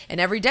bullshit, and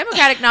every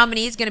Democratic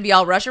nominee is going to be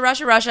all Russia,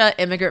 Russia, Russia,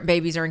 immigrant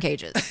babies are in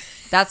cages.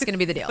 That's going to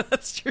be the deal.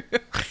 That's true.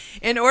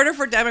 In order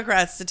for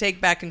Democrats to take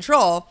back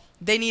control,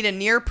 they need a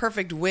near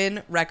perfect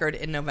win record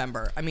in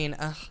November. I mean,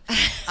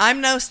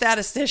 I'm no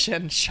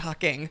statistician.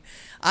 Shocking.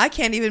 I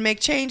can't even make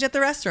change at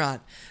the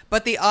restaurant.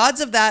 But the odds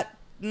of that,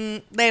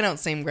 they don't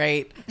seem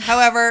great.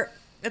 However,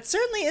 it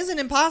certainly isn't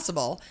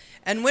impossible.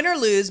 And win or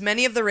lose,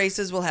 many of the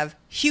races will have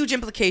huge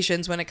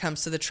implications when it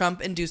comes to the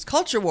Trump-induced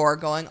culture war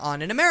going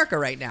on in America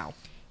right now.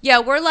 Yeah,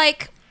 we're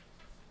like,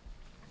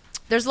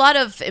 there's a lot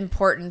of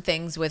important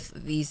things with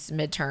these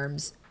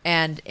midterms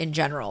and in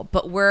general,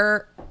 but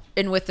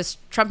with this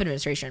Trump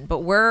administration, but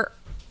we're,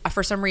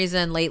 for some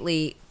reason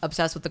lately,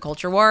 obsessed with the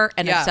culture war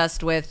and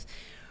obsessed with,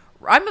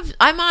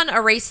 I'm on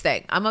a race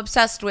thing. I'm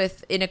obsessed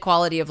with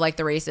inequality of like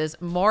the races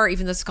more,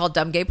 even this is called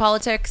dumb gay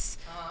politics.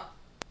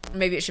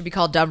 Maybe it should be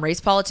called dumb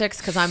race politics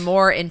because I'm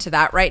more into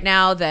that right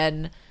now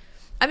than,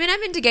 I mean,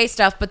 I'm into gay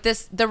stuff, but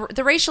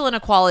the racial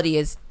inequality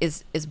is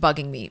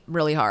bugging me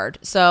really hard.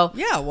 So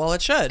Yeah, well,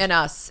 it should. and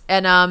us.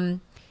 And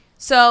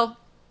so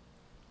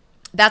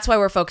that's why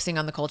we're focusing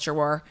on the culture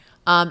war.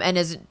 And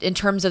as in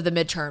terms of the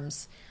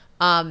midterms,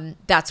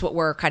 that's what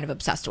we're kind of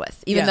obsessed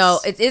with. Even Yes. though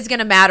it is going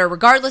to matter,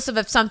 regardless of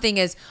if something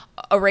is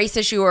a race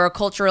issue or a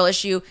cultural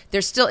issue,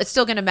 it's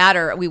still going to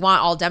matter. We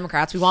want all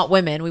Democrats, we want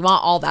women, we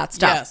want all that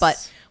stuff. Yes.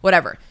 But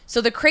whatever.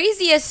 So the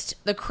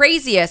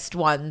craziest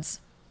ones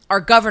are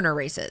governor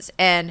races.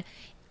 And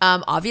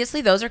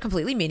obviously those are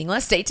completely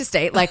meaningless state to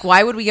state. Like,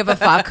 why would we give a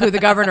fuck who the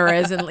governor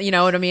is? And you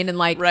know what I mean? And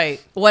like,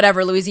 Right.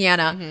 whatever,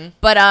 Louisiana.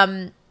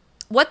 But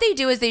what they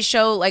do is they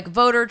show like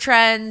voter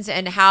trends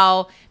and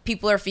how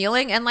people are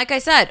feeling. And like I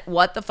said,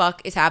 what the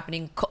fuck is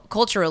happening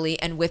culturally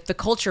and with the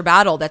culture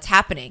battle that's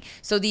happening.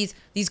 So these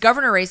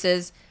governor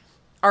races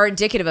are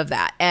indicative of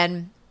that.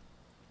 And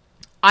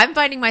I'm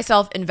finding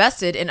myself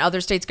invested in other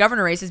states'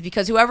 governor races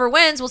because whoever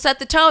wins will set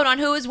the tone on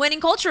who is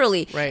winning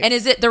culturally. Right. And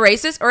is it the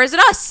racists or is it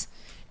us?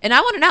 And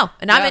I want to know.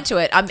 And I'm Yeah. into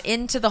it. I'm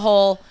into the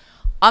whole.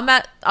 I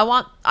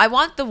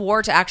want the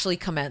war to actually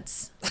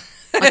commence.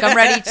 Like I'm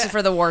ready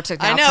for the war to.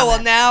 Now I know. Well,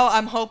 commence. now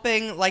I'm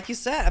hoping, like you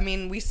said. I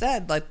mean, we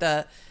said like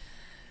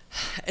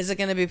is it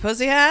going to be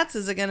pussy hats?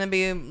 Is it going to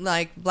be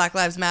like Black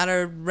Lives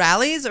Matter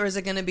rallies, or is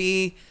it going to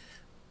be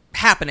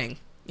happening?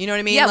 You know what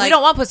I mean? Yeah, like, we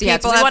don't want pussy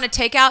hats. people We have- want to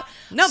take out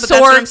No, but swords,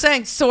 that's what I'm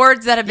saying.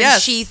 Swords that have been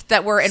Yes. sheathed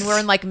we're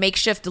in like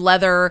makeshift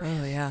leather,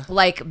 Oh, yeah.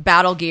 like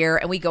battle gear,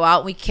 and we go out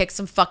and we kick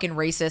some fucking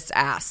racists'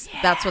 ass.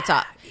 That's what's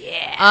up.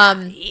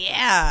 Yeah.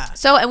 Yeah.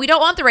 So, and we don't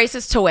want the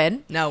racists to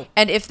win. No.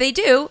 And if they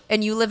do,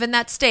 and you live in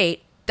that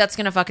state, that's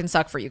gonna fucking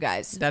suck for you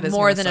guys. That is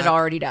more gonna than it suck.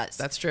 already does.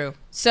 That's true.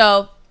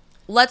 So,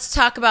 let's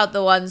talk about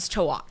the ones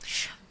to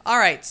watch. All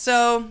right.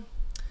 So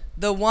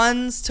the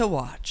ones to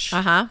watch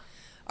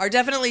are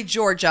definitely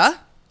Georgia.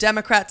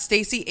 Democrat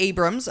Stacey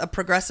Abrams, a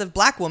progressive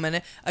black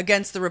woman,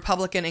 against the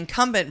Republican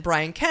incumbent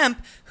Brian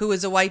Kemp, who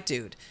is a white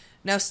dude.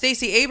 Now,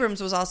 Stacey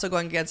Abrams was also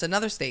going against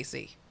another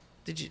Stacey.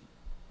 Did you?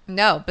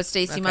 No, but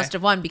Stacey Okay. must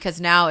have won because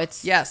now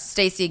it's Yes.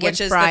 Stacey against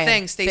Which is Brian. the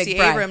thing. Stacey Big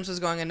Brian. Abrams was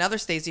going another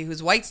Stacey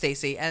who's white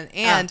Stacey.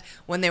 And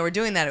when they were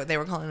doing that, they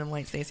were calling him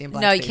white Stacey and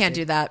black No, you Stacey. can't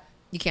do that.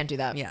 You can't do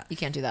that. Yeah. You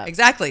can't do that.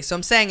 Exactly. So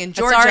I'm saying in It's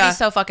Georgia. already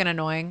so fucking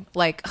annoying.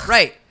 Like,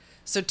 right.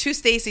 So two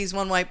Stacys,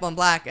 one white, one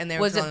black. And they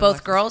were was calling it them both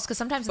black girls? Because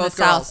sometimes in the Both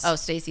girls. South,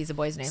 Stacey's a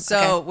boy's name. So,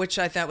 Okay. which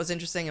I thought was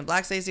interesting. And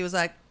Black Stacey was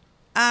like,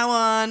 I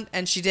won.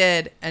 And she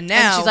did. And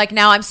now. And she's like,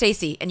 now I'm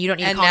Stacey, and you don't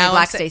need to And call me now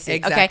Black I'm Stacey.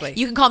 exactly. Okay,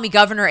 you can call me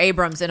Governor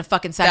Abrams in a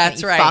fucking second.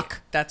 That's you right.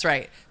 Fuck. That's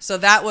right. So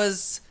that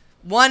was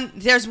one.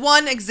 There's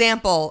one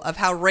example of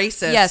how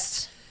racist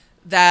Yes.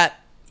 that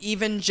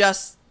even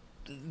just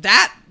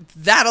that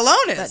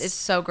alone is. That is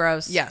so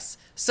gross. Yes.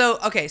 So,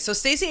 okay. So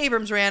Stacey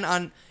Abrams ran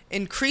on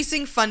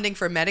increasing funding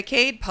for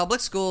Medicaid, public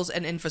schools,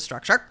 and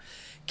infrastructure.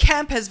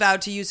 Kemp has vowed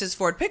to use his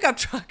Ford pickup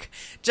truck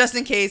just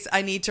in case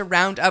I need to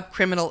round up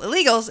criminal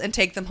illegals and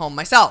take them home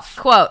myself.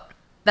 Quote.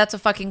 That's a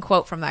fucking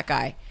quote from that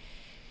guy.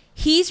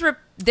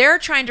 They're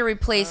trying to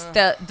replace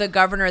the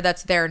governor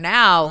that's there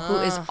now, who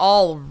is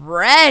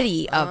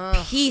already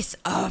a piece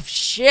of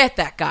shit.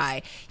 That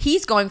guy.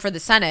 He's going for the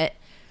Senate,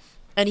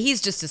 and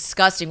he's just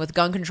disgusting with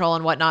gun control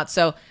and whatnot.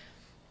 So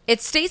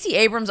it's Stacey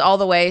Abrams all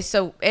the way.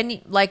 So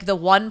like the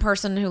one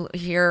person who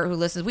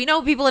listens, we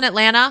know people in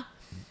Atlanta.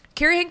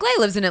 Carrie Hinckley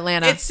lives in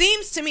Atlanta. It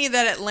seems to me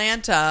that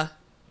Atlanta,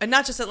 and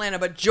not just Atlanta,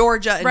 but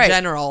Georgia in Right.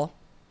 general,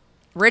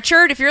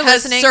 Richard, if you're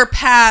has listening,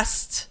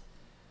 surpassed,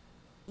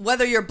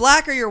 whether you're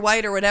black or you're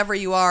white or whatever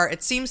you are,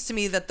 it seems to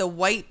me that the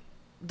white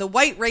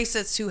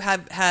racists who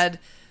have had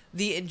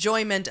the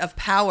enjoyment of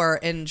power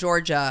in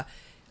Georgia,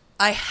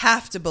 I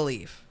have to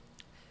believe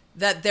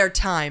that their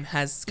time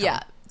has come. yeah,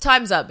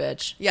 time's up,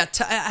 bitch. Yeah,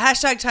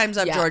 hashtag time's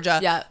up, Yeah, Georgia.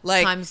 yeah,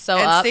 time's so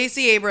and up.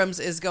 Stacey Abrams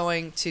is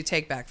going to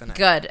take back the night.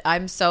 Good.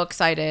 I'm so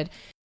excited.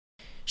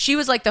 she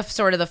was like the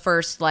sort of the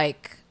first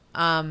like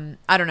I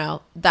don't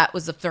know, that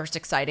was the first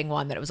exciting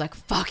one that it was like,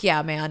 fuck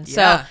yeah, man.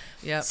 Yeah, So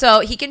yep. so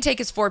he can take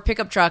his Ford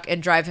pickup truck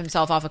and drive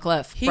himself off a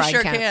cliff. He Brian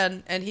sure Kemp.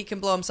 can, and he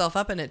can blow himself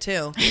up in it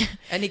too.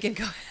 And he can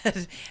go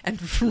ahead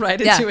and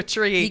ride Yeah. into a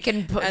tree. He can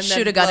and then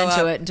shoot a gun blow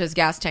into up. it, into his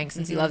gas tank,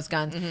 since he loves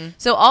guns.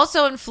 So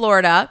also in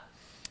Florida,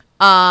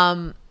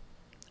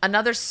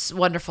 another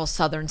wonderful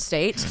southern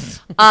state,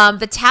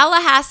 the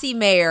Tallahassee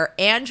mayor,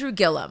 Andrew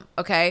Gillum,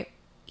 okay?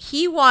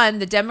 He won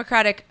the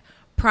Democratic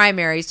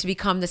primaries to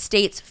become the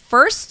state's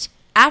first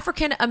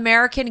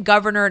African-American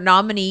governor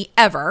nominee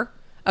ever,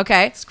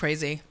 okay? It's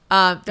crazy. Do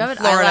I have an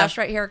Florida. eyelash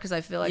right here? Because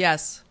I feel like...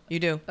 Yes, you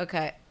do.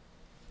 Okay.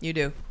 You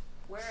do.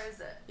 Where is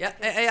it? Yeah.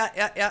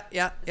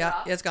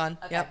 It's gone.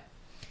 Okay. Yep.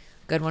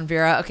 Good one,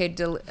 Vera. Okay,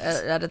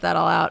 edit that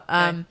all out.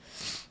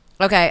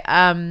 Okay.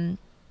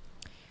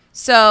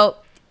 So,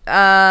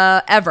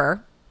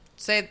 ever.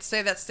 Say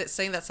that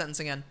sentence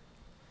again.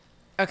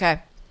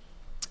 Okay.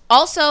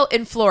 Also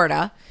in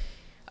Florida,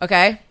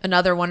 okay,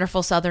 another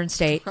wonderful southern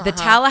state, the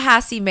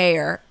Tallahassee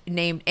mayor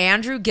named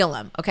Andrew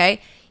Gillum,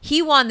 okay,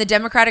 he won the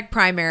Democratic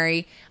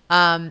primary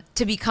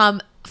to become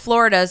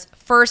Florida's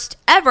first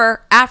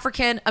ever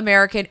African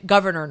American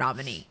governor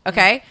nominee,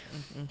 okay?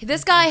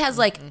 This guy has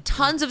like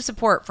tons of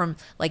support from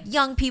like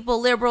young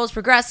people, liberals,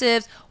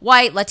 progressives,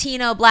 white,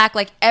 Latino, black,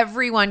 like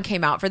everyone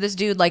came out for this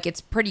dude. Like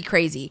it's pretty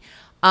crazy.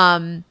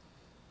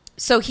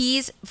 So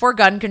he's for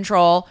gun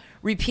control,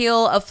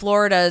 repeal of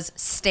Florida's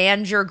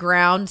stand your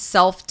ground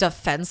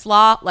self-defense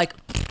law. Like,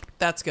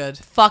 That's good.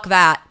 fuck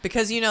that.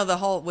 Because, the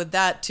whole, with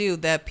that too,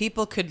 that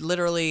people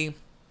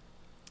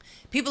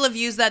have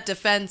used that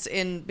defense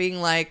in being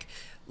like,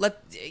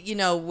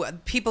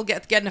 people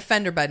get an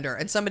offender bender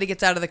and somebody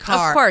gets out of the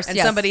car. Of course, and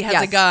yes, somebody has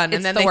yes. a gun It's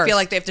and then the they worst. feel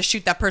like they have to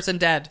shoot that person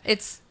dead.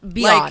 It's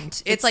beyond.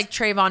 it's- It's like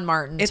Trayvon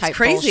Martin It's type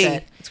crazy.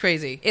 bullshit. It's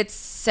crazy. It's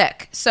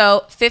sick.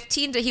 So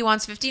he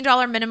wants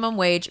 $15 minimum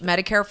wage,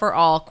 Medicare for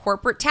all,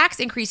 corporate tax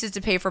increases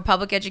to pay for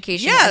public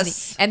education,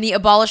 Yes. and the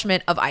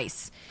abolishment of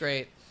ICE.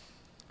 Great.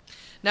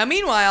 Now,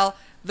 meanwhile,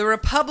 the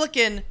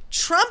Republican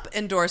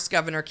Trump-endorsed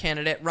governor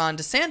candidate, Ron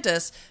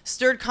DeSantis,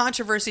 stirred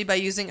controversy by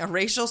using a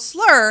racial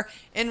slur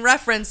in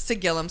reference to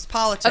Gillum's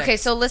politics. Okay,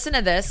 so listen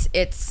to this.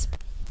 It's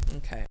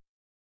Okay.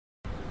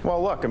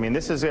 Well, look, I mean,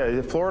 this is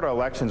Florida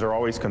elections are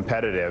always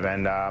competitive,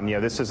 and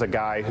this is a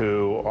guy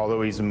who,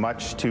 although he's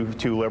much too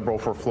liberal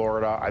for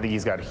Florida, I think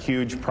he's got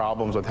huge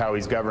problems with how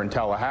he's governed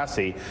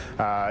Tallahassee.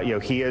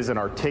 He is an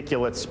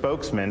articulate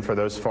spokesman for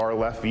those far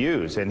left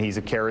views, and he's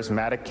a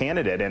charismatic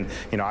candidate.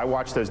 And I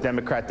watched those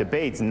Democrat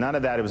debates. None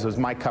of that was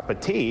my cup of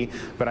tea,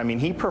 but I mean,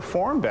 he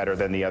performed better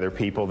than the other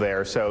people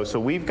there. So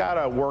we've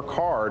got to work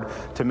hard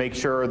to make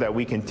sure that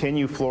we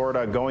continue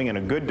Florida going in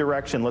a good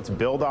direction. Let's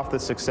build off the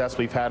success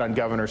we've had on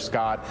Governor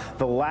Scott.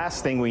 The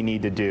last thing we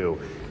need to do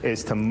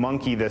is to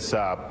monkey this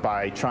up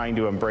by trying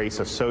to embrace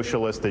a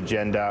socialist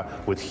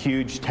agenda with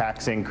huge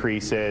tax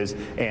increases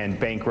and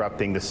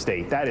bankrupting the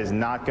state. That is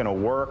not going to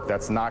work.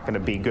 That's not going to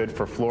be good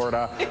for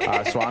Florida.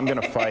 So I'm going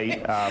to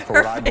fight for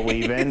what I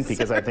believe in,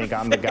 because I think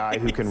I'm the guy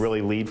who can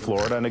really lead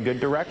Florida in a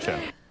good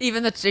direction.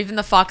 even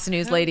the Fox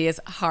News lady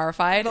is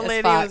horrified. The as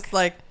lady fuck. was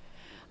like,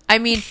 I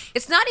mean,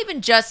 it's not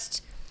even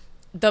just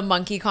the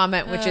monkey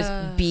comment, which is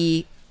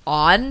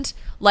beyond.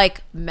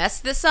 Like, mess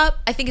this up.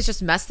 I think it's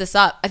just mess this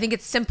up. I think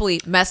it's simply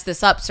mess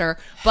this up, sir.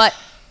 But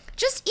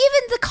just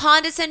even the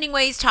condescending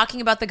way he's talking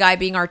about the guy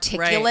being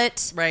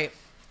articulate right.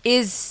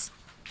 is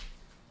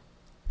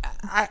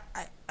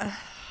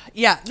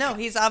Yeah, no,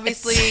 he's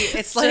obviously,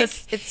 it's so,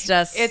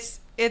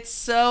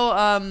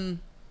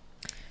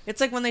 it's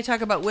like when they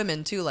talk about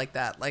women too, like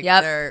that. Like,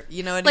 Yep. they're,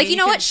 you know what I like, mean? you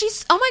know what?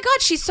 Oh my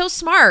God, she's so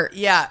smart.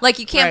 Yeah, Like,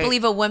 you can't right.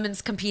 believe a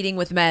woman's competing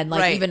with men,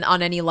 like, Right. even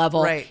on any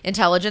level, Right.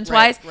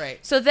 intelligence-wise. Right.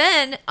 So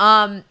then,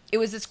 it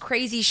was this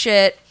crazy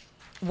shit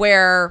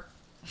where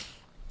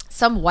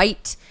some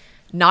white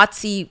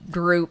Nazi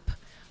group,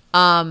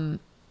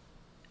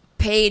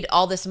 paid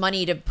all this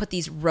money to put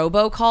these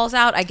robocalls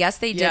out. I guess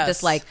they did Yes.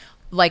 this, like,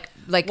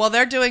 Well,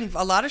 they're doing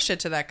a lot of shit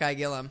to that guy,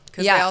 Gillum,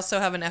 because Yeah. they also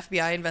have an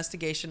FBI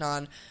investigation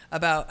on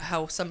about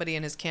how somebody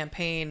in his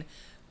campaign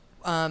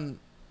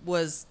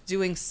was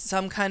doing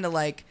some kind of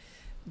like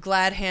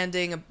glad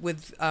handing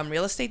with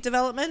real estate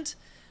development.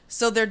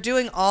 So they're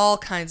doing all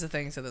kinds of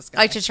things to this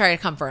guy. I should try to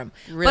come for him.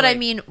 Really? But I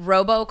mean,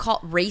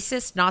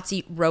 racist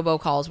Nazi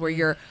robocalls where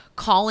you're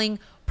calling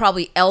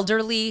probably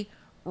elderly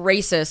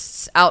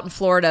racists out in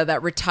Florida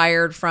that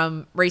retired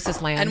from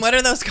racist land. And what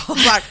are those called?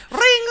 Like, ring,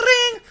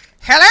 ring.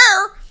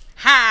 Hello.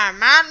 Hi,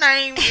 my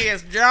name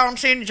is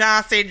Johnson,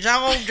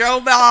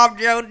 Joe, Bob,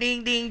 Joe,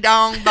 ding, ding,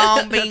 dong,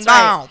 bong, bing, That's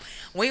right. bong.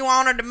 We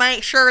wanted to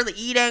make sure that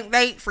you don't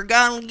vote for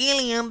Gun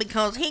Gilliam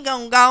because he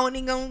gonna go and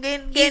he gonna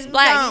get He's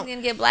black. gone. He's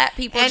gonna get black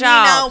people And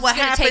jobs. you know what He's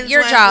gonna happens take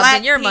your when jobs black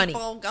and your money.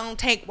 people gonna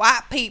take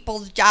white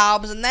people's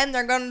jobs, and then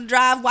they're gonna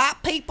drive white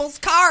people's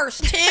cars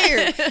too,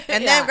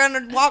 and Yeah. they're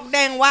gonna walk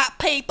down white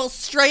people's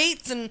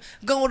streets and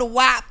go to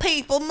white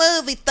people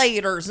movie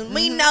theaters, and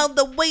we know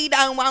that we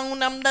don't want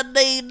them to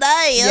do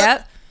that.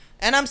 Yep.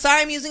 And I'm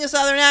sorry I'm using a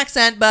southern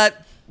accent,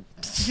 but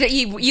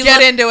You Get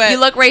look, into it. You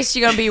look racist,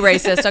 you're going to be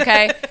racist,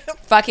 okay?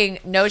 Fucking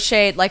no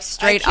shade, like I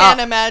straight can't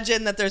up.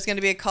 imagine that there's going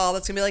to be a call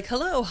that's going to be like,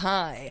 hello,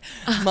 hi.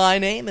 My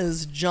name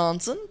is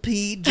Johnson,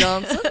 P.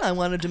 Johnson. I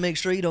wanted to make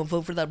sure you don't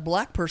vote for that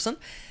black person.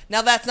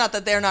 Now, that's not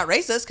that they're not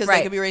racist, because Right.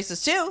 they could be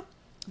racist too.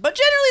 But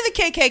generally,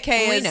 the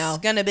KKK We is know.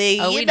 going to be,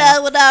 Oh, we you know.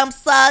 know what I'm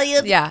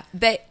saying? Yeah,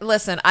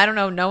 listen, I don't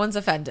know, no one's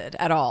offended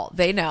at all.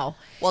 They know.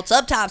 Well,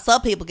 sometimes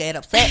some people get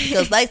upset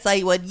because they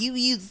say when you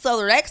use a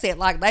southern accent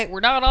like that,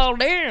 we're not all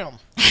them.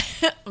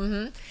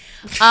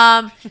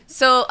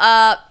 So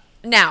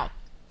now,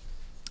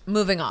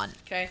 moving on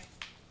Okay.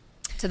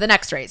 to the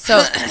next race.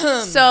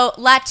 So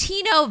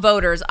Latino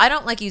voters, I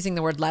don't like using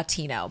the word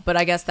Latino, but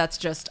I guess that's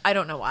just, I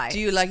don't know why. Do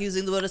you like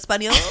using the word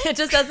Espanol? It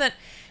just doesn't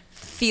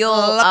feel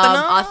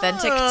Latino?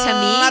 authentic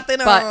to me.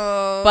 Latino.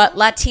 But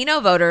Latino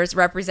voters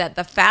represent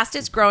the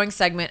fastest growing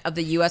segment of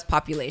the U.S.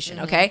 population,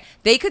 Mm-hmm. okay?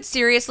 They could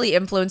seriously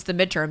influence the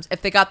midterms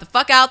if they got the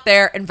fuck out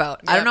there and vote.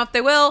 I Yep. don't know if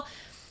they will.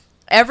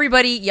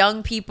 Everybody,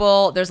 young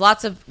people, there's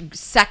lots of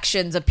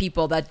sections of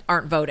people that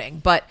aren't voting.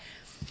 But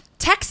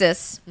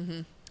Texas,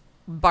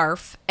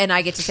 barf, and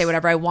I get to say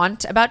whatever I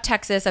want about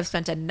Texas. I've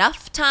spent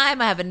enough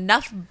time. I have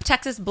enough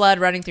Texas blood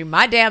running through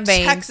my damn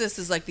veins. Texas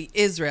is like the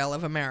Israel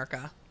of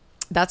America.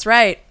 That's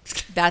right.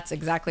 That's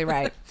exactly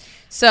right.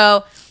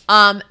 So,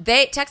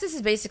 Texas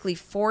is basically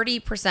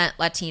 40%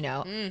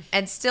 Latino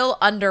and still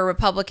under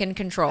Republican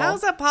control. How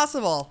is that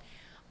possible?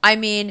 I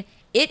mean,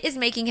 it is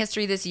making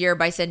history this year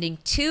by sending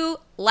 2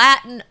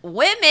 Latin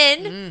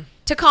women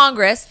to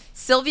Congress,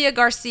 Sylvia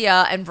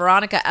Garcia and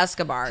Veronica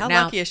Escobar. How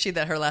now, lucky is she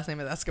that her last name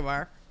is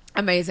Escobar?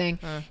 amazing.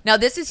 Now,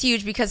 this is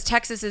huge because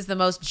Texas is the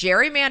most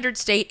gerrymandered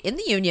state in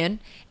the union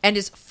and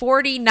is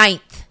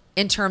 49th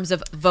in terms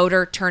of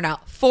voter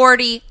turnout.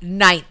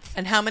 49th.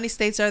 And how many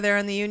states are there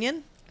in the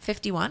union?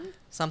 51?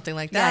 Something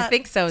like Yeah, that. I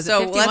think so. Is it So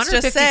 51 let's or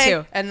just 52?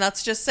 say, and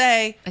let's just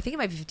say, I think it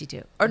might be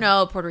 52. Or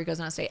no, Puerto Rico's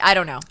not a state. I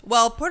don't know.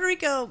 well, Puerto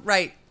Rico,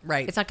 right.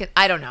 It's not good.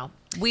 I don't know.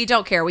 We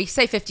don't care. We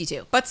say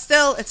 52. But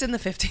still, it's in the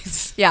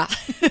 50s. Yeah.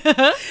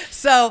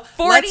 So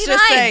let's just 49.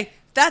 say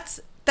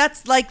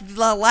that's like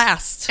the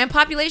last. And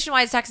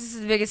population-wise, Texas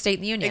is the biggest state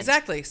in the union.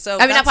 Exactly. So I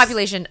mean, not that's-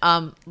 population,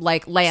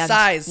 like land.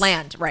 Size.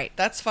 Land, right.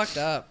 That's fucked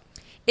up.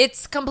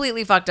 It's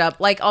completely fucked up,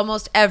 like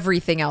almost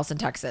everything else in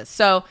Texas.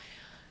 So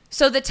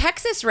the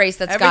Texas race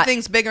that's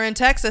Everything's bigger in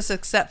Texas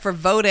except for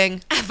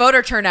voting. got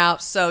voter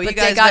turnout. So you but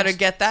guys they got- better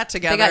get that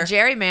together. They got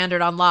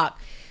gerrymandered on lock.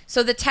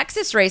 So the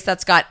Texas race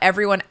that's got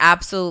everyone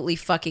absolutely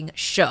fucking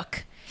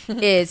shook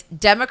is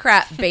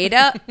Democrat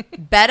Beto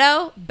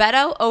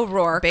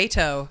O'Rourke.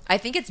 Beto. I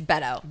think it's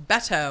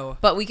Beto.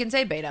 but we can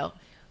say Beto,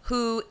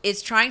 who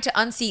is trying to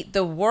unseat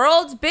the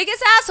world's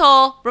biggest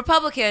asshole,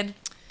 Republican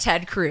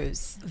Ted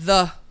Cruz.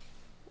 The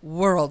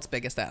world's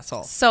biggest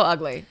asshole. So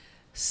ugly.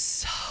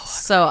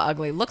 So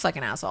ugly. Looks like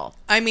an asshole.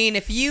 I mean,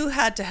 if you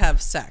had to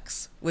have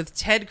sex with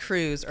Ted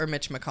Cruz or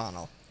Mitch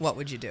McConnell, what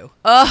would you do?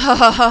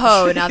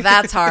 Oh, now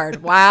that's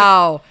hard.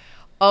 Wow.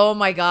 Oh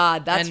my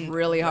God. That's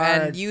really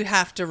hard. And you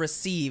have to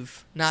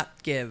receive, not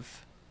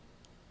give.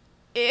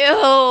 Ew.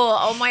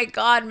 Oh my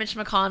God, Mitch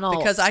McConnell.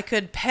 Because I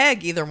could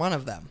peg either one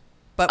of them.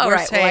 But oh, we're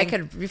right. saying, Well, I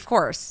could, of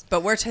course.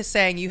 But we're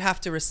saying you have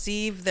to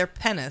receive their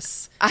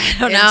penis I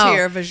don't into know.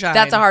 your vagina.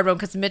 That's a hard one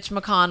because Mitch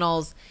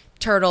McConnell's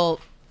turtle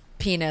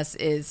penis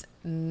is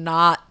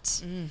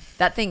not.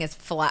 That thing is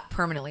flat,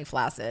 permanently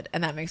flaccid,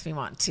 and that makes me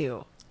want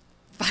to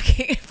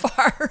fucking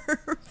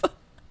barf.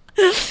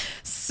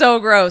 So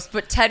gross.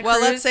 But Ted Well,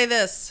 Cruz. let's say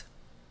this.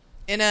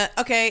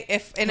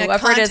 If in a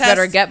whoever contest, it is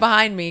better get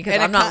behind me because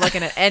in a I'm not con-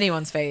 looking at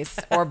anyone's face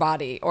or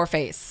body or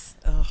face.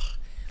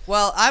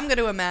 Well, I'm going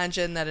to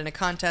imagine that in a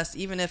contest,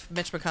 even if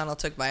Mitch McConnell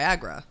took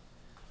Viagra,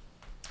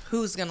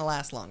 who's going to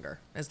last longer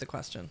is the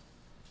question.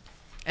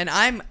 And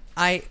I'm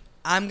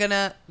going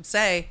to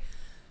say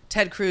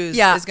Ted Cruz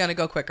is going to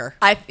go quicker.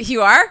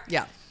 You are?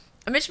 Yeah.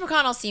 Mitch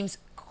McConnell seems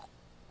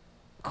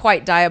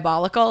quite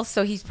diabolical,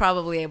 so he's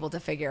probably able to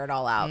figure it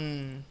all out.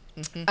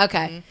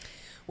 Okay.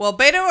 Well,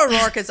 Beto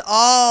O'Rourke is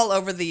all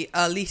over the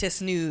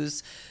elitist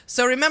news.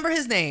 So remember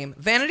his name.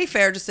 Vanity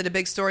Fair just did a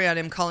big story on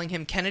him, calling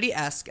him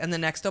Kennedy-esque and the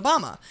next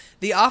Obama.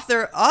 The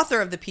author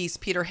of the piece,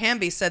 Peter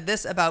Hamby, said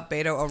this about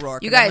Beto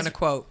O'Rourke. You and I'm guys, going to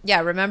quote. Yeah,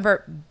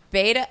 remember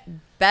Beto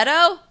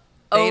Beto,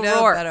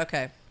 O'Rourke.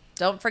 okay.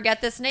 Don't forget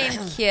this name,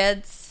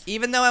 kids.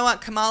 Even though I want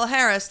Kamala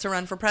Harris to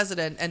run for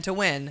president and to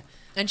win,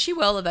 And she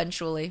will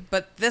eventually.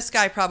 but this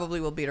guy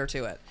probably will beat her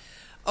to it.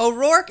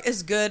 O'Rourke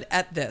is good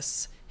at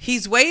this.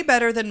 He's way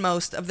better than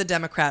most of the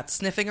Democrats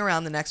sniffing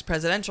around the next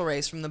presidential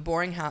race from the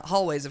boring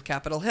hallways of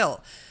Capitol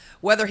Hill.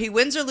 Whether he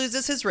wins or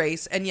loses his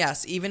race, and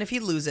yes, even if he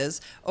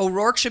loses,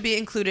 O'Rourke should be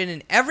included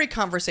in every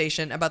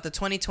conversation about the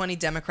 2020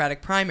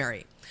 Democratic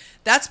primary.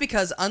 That's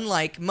because,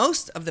 unlike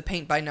most of the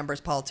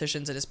paint-by-numbers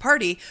politicians in his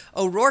party,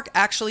 O'Rourke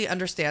actually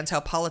understands how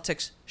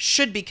politics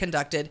should be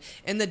conducted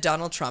in the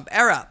Donald Trump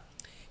era.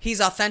 He's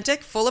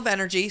authentic, full of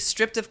energy,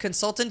 stripped of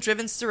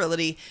consultant-driven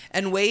sterility,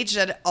 and waged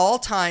at all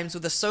times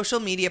with a social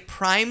media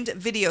primed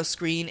video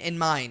screen in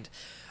mind.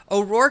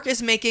 O'Rourke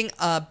is making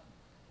a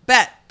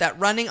bet that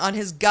running on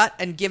his gut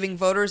and giving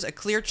voters a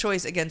clear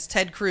choice against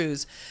Ted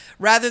Cruz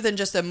rather than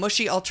just a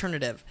mushy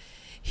alternative.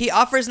 He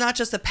offers not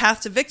just a path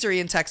to victory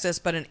in Texas,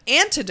 but an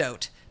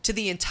antidote to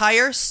the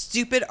entire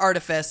stupid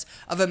artifice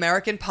of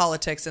American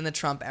politics in the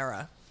Trump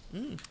era.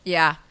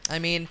 Yeah. I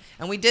mean,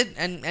 and we did,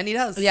 and he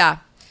does. Yeah.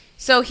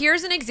 So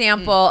here's an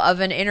example of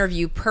an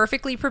interview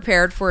perfectly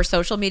prepared for a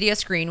social media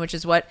screen, which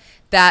is what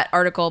that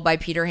article by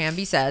Peter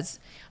Hamby says.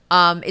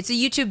 It's a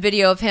YouTube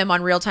video of him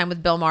on Real Time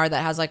with Bill Maher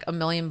that has like a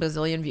million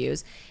bazillion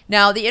views.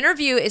 Now, the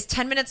interview is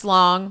 10 minutes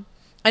long.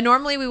 And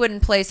normally we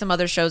wouldn't play some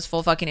other show's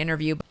full fucking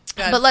interview.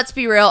 But let's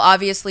be real.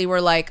 Obviously,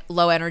 we're like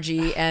low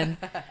energy and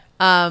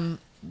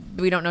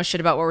we don't know shit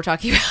about what we're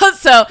talking about.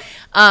 So,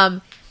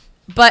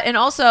 and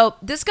also,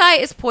 this guy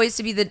is poised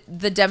to be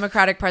the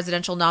Democratic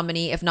presidential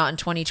nominee, if not in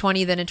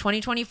 2020, then in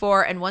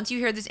 2024. And once you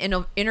hear this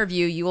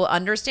interview, you will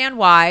understand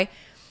why.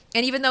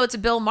 And even though it's a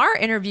Bill Maher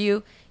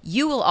interview,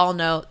 you will all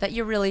know that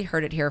you really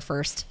heard it here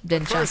first,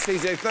 didn't you? First,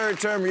 he's a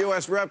third-term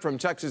U.S. rep from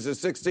Texas'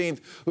 16th,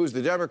 who's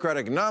the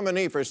Democratic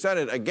nominee for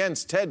Senate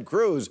against Ted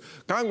Cruz,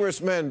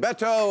 Congressman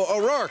Beto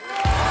O'Rourke. Hey.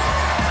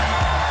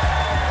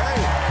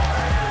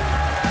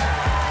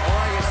 How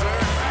are you, sir?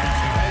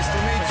 Nice to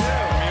meet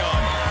you.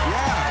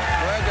 Yeah,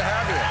 glad to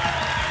have you.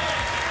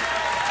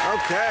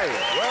 Okay,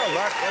 well,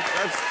 let's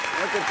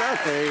look at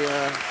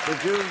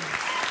that.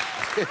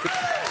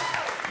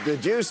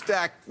 Did you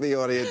stack the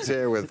audience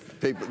here with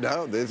people?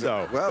 No.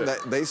 Well,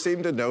 they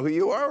seem to know who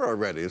you are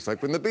already. It's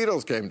like when the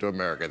Beatles came to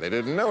America. They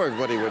didn't know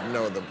everybody would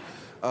know them.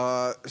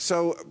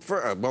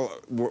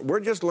 We're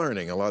just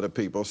learning, a lot of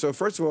people. So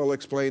first of all,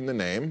 explain the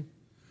name.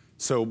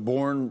 So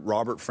born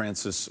Robert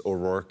Francis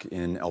O'Rourke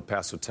in El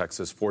Paso,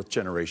 Texas, fourth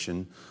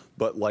generation.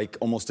 But like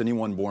almost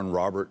anyone born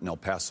Robert in El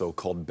Paso,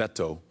 called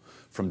Beto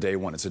from day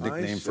one. It's a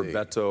nickname for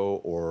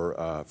Beto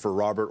or for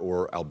Robert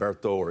or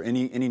Alberto or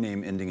any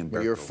name ending in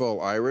Berto. You're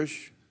full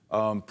Irish?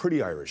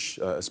 Pretty Irish,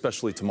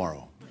 especially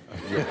tomorrow.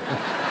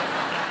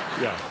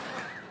 Yeah.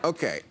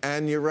 Okay,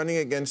 and you're running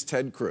against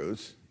Ted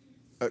Cruz.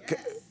 Okay.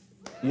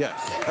 Yes.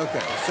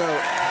 Okay. So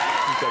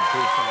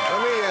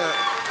let me.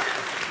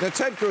 Now,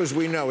 Ted Cruz,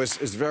 we know,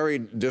 is very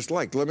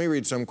disliked. Let me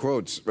read some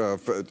quotes.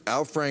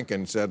 Al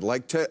Franken said,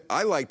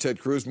 I like Ted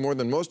Cruz more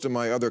than most of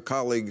my other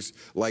colleagues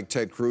like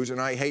Ted Cruz, and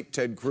I hate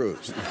Ted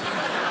Cruz.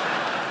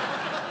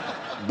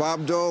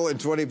 Bob Dole in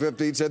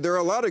 2015 said, there are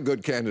a lot of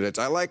good candidates.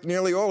 I like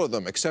nearly all of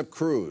them, except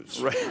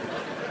Cruz. Right.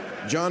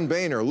 John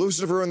Boehner,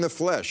 Lucifer in the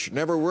flesh.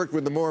 Never worked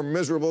with a more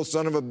miserable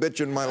son of a bitch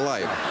in my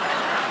life.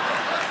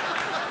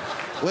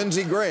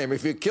 Lindsey Graham,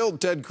 if you killed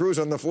Ted Cruz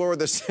on the floor of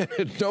the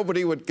Senate,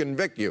 nobody would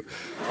convict you.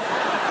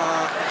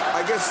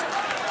 I guess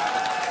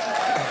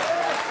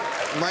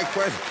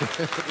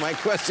my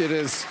question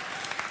is,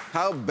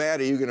 how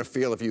bad are you going to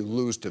feel if you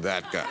lose to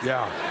that guy?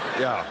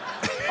 Yeah.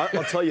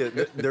 I'll tell you,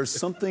 there's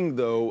something,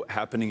 though,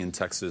 happening in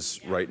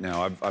Texas right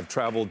now. I've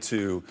traveled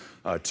to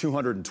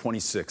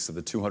 226 of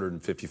the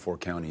 254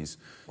 counties.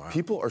 Wow.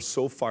 People are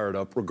so fired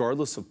up,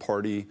 regardless of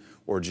party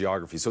or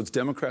geography. So it's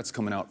Democrats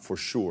coming out for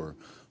sure,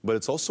 but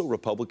it's also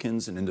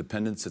Republicans and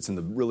independents. It's in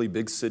the really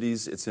big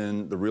cities. It's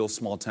in the real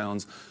small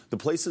towns, the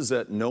places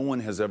that no one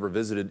has ever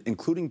visited,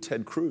 including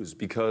Ted Cruz,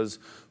 because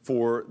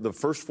for the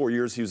first 4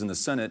 years he was in the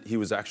Senate, he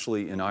was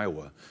actually in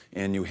Iowa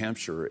and New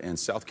Hampshire and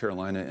South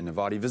Carolina and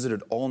Nevada. He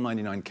visited all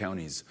 99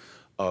 counties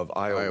of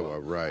Iowa.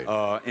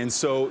 Right. And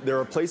so there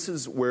are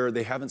places where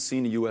they haven't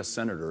seen a U.S.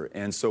 senator.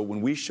 And so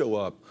when we show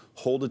up,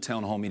 hold a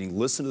town hall meeting,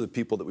 listen to the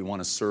people that we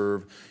want to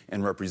serve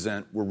and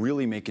represent, we're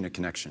really making a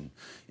connection.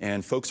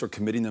 And folks are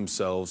committing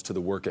themselves to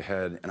the work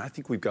ahead. And I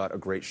think we've got a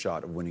great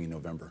shot of winning in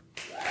November.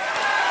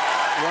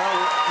 Well,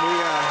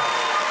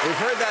 we've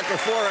heard that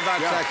before about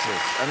Texas.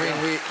 I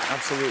mean,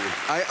 absolutely.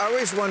 I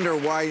always wonder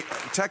why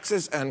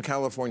Texas and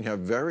California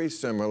have very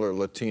similar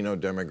Latino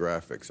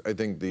demographics. I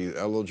think the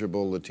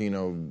eligible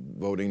Latino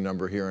voting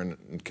number here in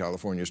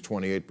California is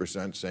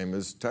 28%, same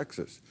as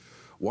Texas.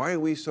 Why are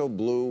we so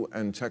blue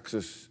and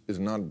Texas is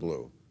not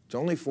blue? It's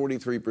only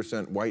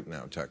 43% white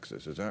now,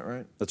 Texas. Is that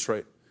right? That's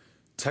right.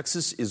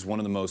 Texas is one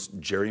of the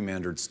most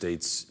gerrymandered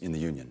states in the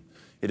union.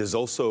 It is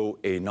also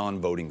a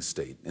non-voting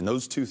state, and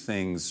those two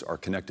things are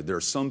connected. There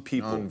are some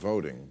people...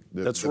 Non-voting.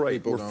 That's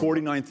right. We're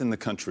 49th in the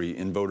country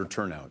in voter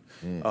turnout.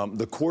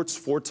 The courts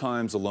 4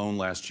 times alone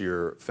last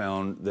year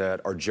found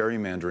that our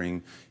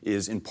gerrymandering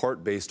is in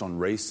part based on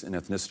race and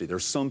ethnicity. There are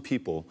some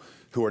people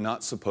who are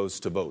not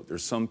supposed to vote.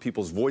 There's some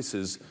people's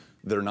voices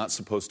that are not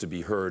supposed to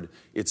be heard.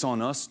 It's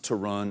on us to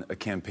run a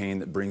campaign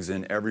that brings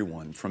in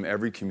everyone from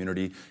every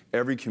community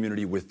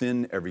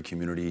within every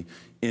community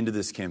into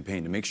this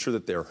campaign to make sure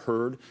that they're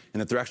heard and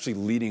that they're actually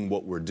leading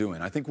what we're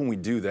doing. I think when we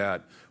do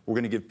that, we're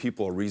going to give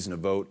people a reason to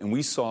vote. And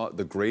we saw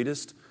the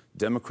greatest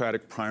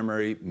Democratic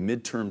primary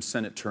midterm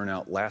Senate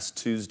turnout last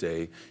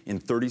Tuesday in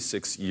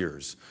 36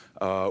 years.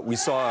 We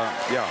saw,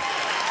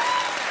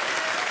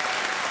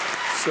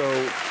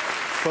 So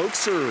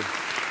folks are...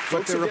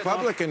 But the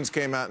Republicans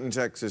came out in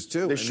Texas,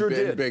 too. They sure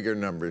did. Bigger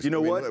numbers. You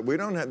know what? We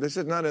don't have, this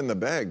is not in the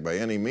bag by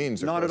any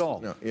means. Not at all.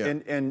 No, yeah.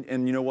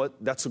 And you know what?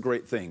 That's a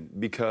great thing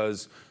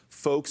because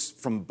folks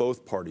from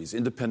both parties,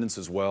 independents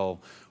as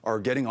well, are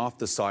getting off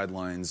the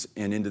sidelines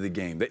and into the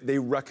game. They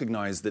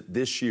recognize that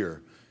this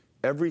year,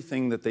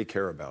 everything that they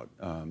care about,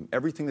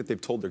 everything that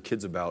they've told their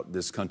kids about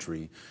this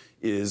country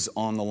is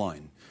on the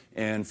line.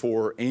 And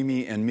for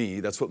Amy and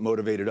me, that's what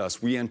motivated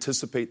us. We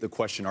anticipate the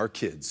question our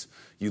kids,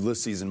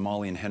 Ulysses and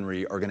Molly and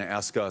Henry, are going to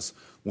ask us,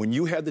 when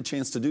you had the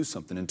chance to do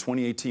something in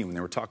 2018, when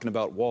they were talking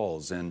about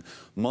walls and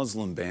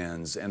Muslim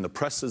bans and the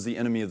press as the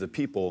enemy of the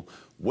people,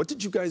 what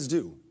did you guys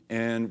do?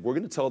 And we're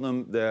going to tell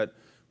them that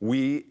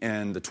we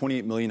and the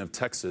 28 million of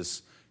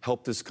Texas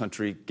helped this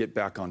country get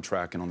back on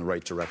track and on the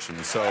right direction.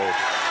 And so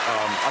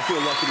I feel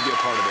lucky to be a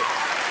part of it.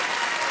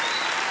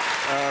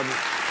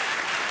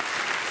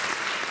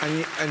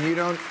 And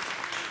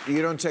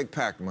you don't take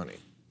PAC money.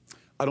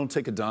 I don't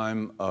take a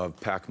dime of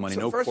PAC money.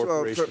 So no first of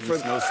all, corporations,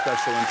 for- no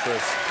special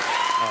interests.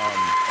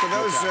 For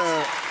those,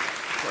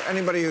 for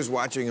anybody who's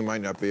watching who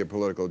might not be a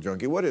political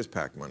junkie, what is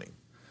PAC money?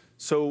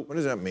 So What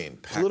does that mean?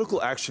 PAC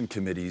political action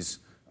committees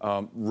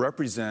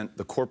represent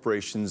the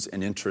corporations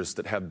and interests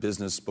that have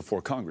business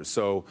before Congress.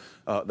 So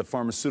the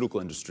pharmaceutical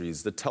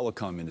industries, the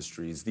telecom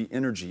industries, the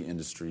energy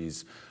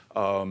industries,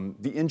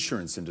 the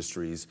insurance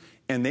industries,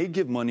 and they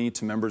give money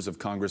to members of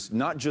Congress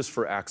not just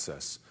for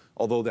access,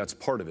 although that's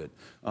part of it.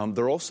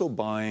 They're also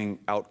buying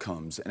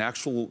outcomes and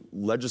actual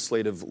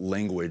legislative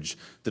language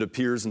that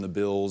appears in the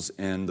bills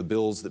and the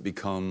bills that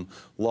become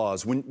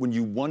laws. When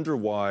you wonder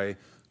why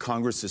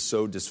Congress is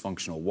so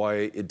dysfunctional,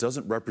 why it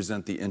doesn't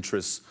represent the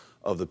interests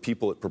of the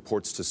people it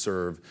purports to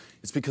serve,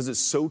 it's because it's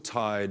so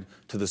tied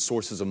to the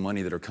sources of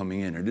money that are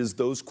coming in. It is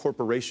those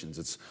corporations.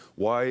 It's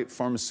why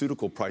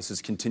pharmaceutical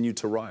prices continue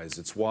to rise.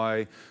 It's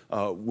why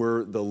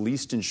we're the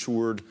least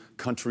insured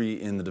country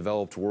in the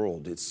developed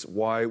world. It's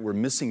why we're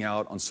missing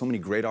out on so many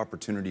great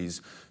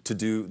opportunities to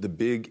do the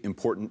big,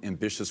 important,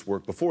 ambitious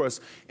work before us.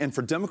 And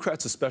for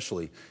Democrats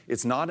especially,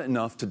 it's not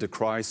enough to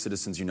decry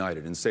Citizens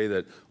United and say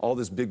that all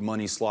this big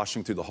money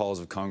sloshing through the halls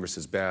of Congress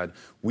is bad.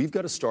 We've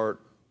got to start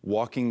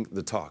walking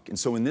the talk. And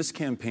so in this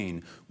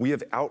campaign, we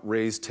have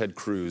outraised Ted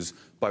Cruz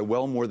by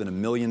well more than $1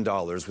 million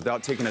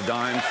without taking a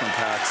dime from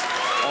PACs.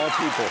 All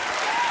people,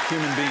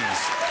 human beings.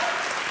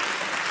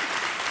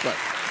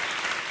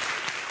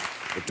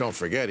 But don't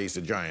forget, he's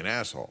a giant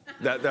asshole.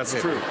 That's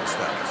true.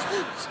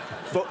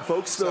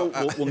 Folks, though,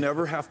 will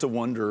never have to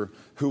wonder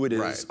who it is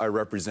Right. I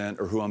represent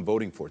or who I'm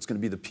voting for. It's going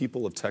to be the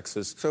people of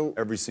Texas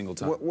every single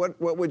time.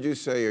 What would you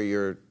say are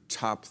your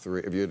top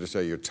three, if you had to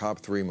say your top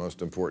three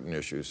most important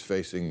issues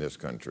facing this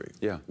country?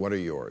 Yeah. What are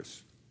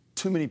yours?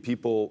 Too many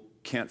people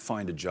can't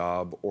find a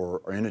job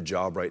or are in a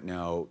job right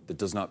now that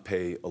does not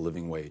pay a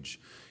living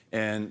wage.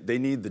 And they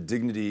need the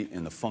dignity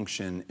and the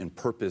function and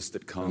purpose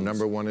that comes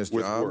Number one is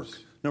with jobs? work.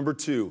 Number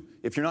two,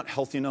 if you're not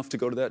healthy enough to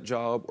go to that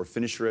job or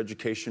finish your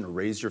education or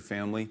raise your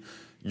family,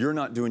 you're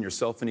not doing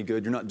yourself any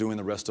good. You're not doing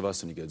the rest of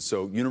us any good.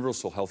 So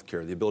universal health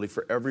care, the ability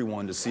for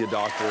everyone to see a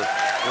doctor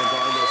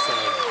regardless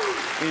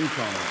of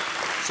income.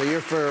 So you're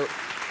for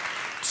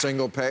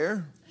single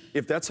payer?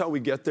 If that's how we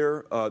get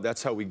there,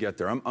 that's how we get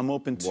there. I'm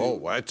open to...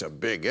 Whoa, that's a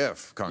big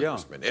if,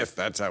 Congressman. If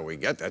that's how we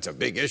get, that's a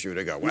big issue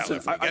to go, well, Listen,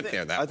 if we get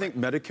there that way. I think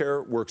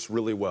Medicare works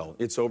really well.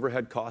 Its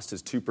overhead cost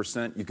is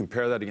 2%. You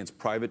compare that against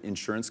private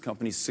insurance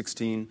companies,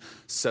 16,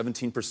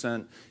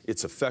 17%.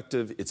 It's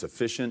effective. It's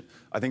efficient.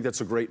 I think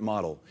that's a great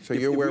model. So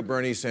you're where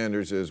Bernie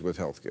Sanders is with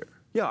health care?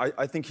 Yeah,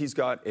 I think he's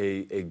got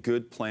a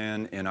good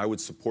plan, and I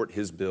would support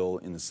his bill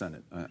in the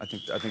Senate. I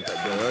think that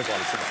bill makes a lot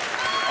of sense.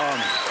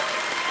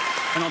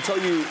 And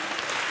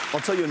I'll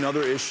tell you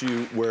another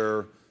issue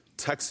where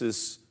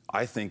Texas,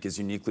 I think, is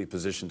uniquely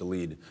positioned to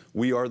lead.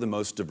 We are the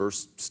most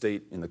diverse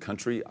state in the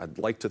country. I'd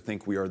like to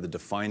think we are the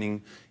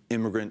defining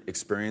immigrant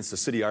experience. The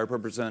city I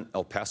represent,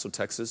 El Paso,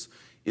 Texas,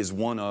 is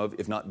one of,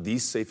 if not the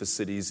safest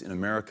cities in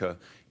America.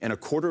 And a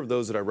quarter of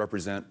those that I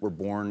represent were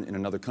born in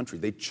another country.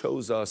 They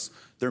chose us.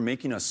 They're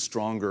making us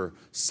stronger,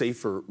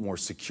 safer, more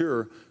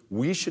secure.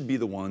 We should be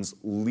the ones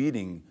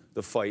leading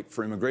the fight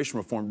for immigration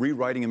reform,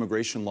 rewriting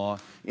immigration law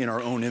in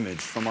our own image,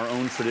 from our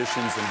own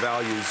traditions and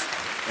values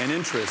and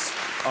interests.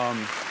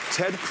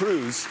 Ted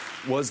Cruz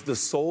was the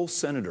sole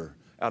senator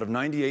out of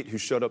 98 who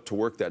showed up to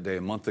work that day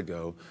a month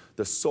ago,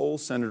 the sole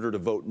senator to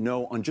vote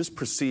no on just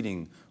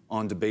proceeding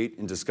on debate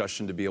and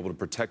discussion to be able to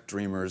protect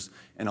dreamers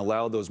and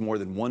allow those more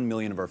than 1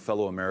 million of our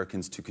fellow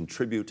Americans to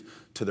contribute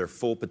to their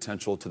full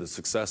potential, to the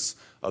success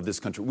of this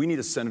country. We need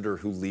a senator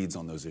who leads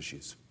on those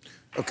issues.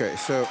 Okay,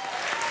 so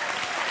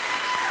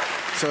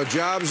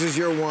jobs is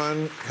your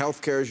one,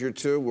 health care is your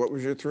two. What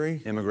was your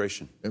three?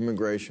 Immigration.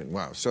 Immigration,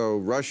 wow. So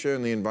Russia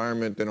and the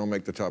environment, they don't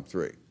make the top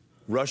three.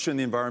 Russia and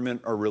the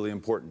environment are really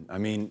important. I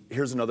mean,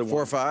 here's another one.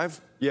 4 or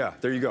 5? Yeah,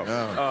 there you go.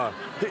 Oh.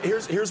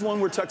 Here's one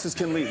where Texas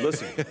can lead.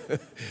 Listen,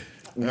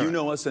 you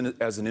know us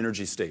as an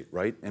energy state,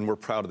 right? And we're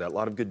proud of that. A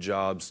lot of good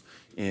jobs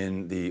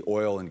in the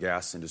oil and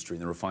gas industry,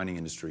 in the refining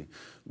industry.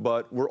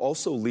 But we're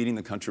also leading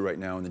the country right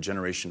now in the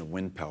generation of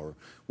wind power.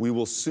 We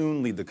will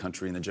soon lead the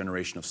country in the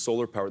generation of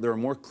solar power. There are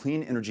more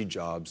clean energy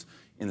jobs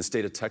in the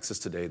state of Texas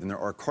today than there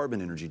are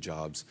carbon energy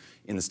jobs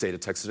in the state of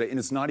Texas today, and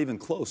it's not even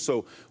close.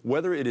 So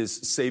whether it is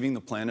saving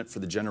the planet for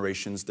the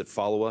generations that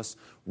follow us,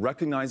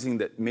 recognizing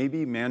that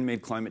maybe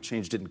man-made climate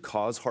change didn't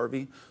cause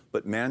Harvey,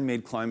 but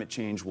man-made climate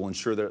change will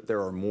ensure that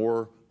there are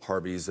more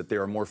Harveys, that they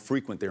are more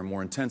frequent, they are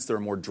more intense, there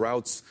are more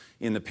droughts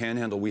in the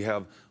Panhandle. We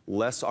have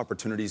less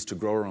opportunities to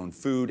grow our own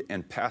food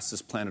and pass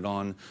this planet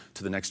on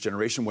to the next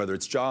generation, whether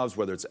it's jobs,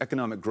 whether it's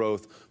economic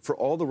growth. For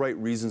all the right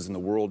reasons in the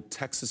world,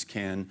 Texas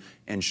can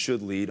and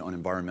should lead on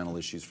environmental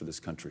issues for this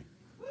country.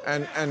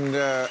 And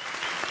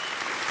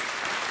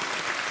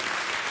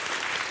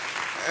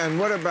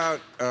what about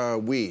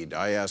weed?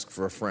 I ask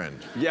for a friend.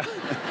 Yeah.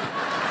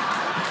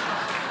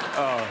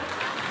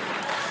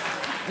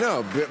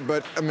 No,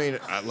 but I mean,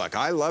 look,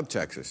 I love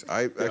Texas.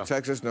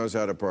 Texas knows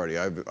how to party.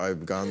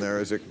 I've gone there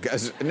as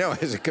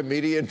a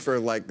comedian for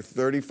like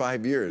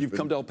 35 years. You've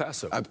come to El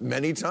Paso.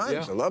 Many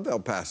times. Yeah. I love El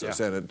Paso, Yeah.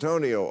 San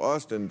Antonio,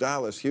 Austin,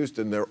 Dallas,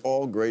 Houston. They're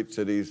all great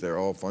cities. They're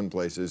all fun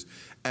places,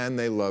 and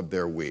they love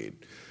their weed.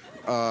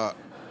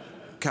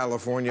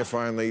 California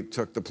finally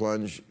took the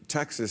plunge.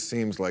 Texas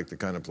seems like the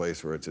kind of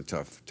place where it's a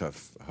tough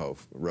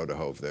road to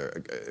hoe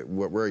there.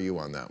 Where are you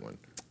on that one?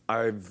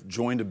 I've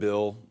joined a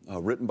bill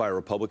written by a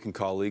Republican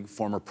colleague,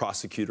 former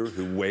prosecutor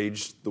who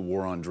waged the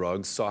war on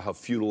drugs, saw how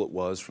futile it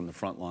was from the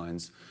front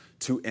lines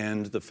to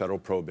end the federal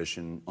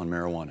prohibition on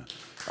marijuana.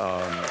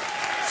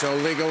 So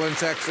legal in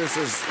Texas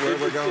is where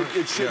we're going?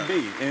 It should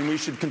be, and we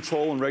should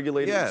control and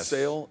regulate its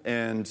sale.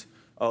 And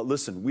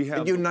listen, we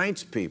have... It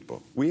unites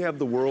people. We have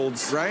the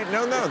world's... Right?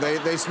 No,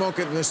 they smoke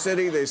it in the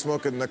city, they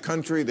smoke it in the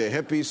country, the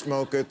hippies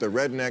smoke it, the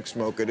rednecks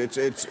smoke it. It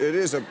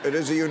is a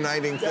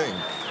uniting thing.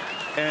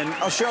 And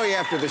I'll show you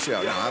after the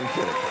show. No, I'm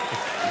kidding.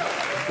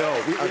 No,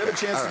 we have a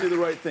chance to do the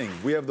right thing.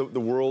 We have the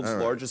world's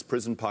largest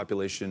prison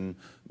population,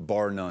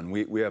 bar none.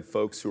 We have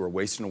folks who are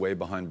wasting away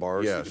behind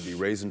bars, who could be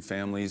raising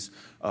families,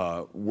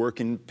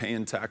 working,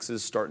 paying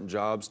taxes, starting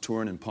jobs,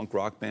 touring in punk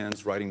rock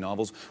bands, writing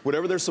novels.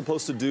 Whatever they're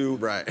supposed to do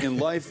in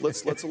life,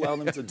 let's allow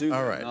them to do.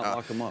 All right. Not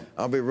lock them up.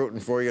 I'll be rooting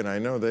for you, and I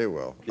know they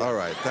will. Yeah. All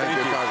right. Thank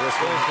you,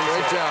 Congressman.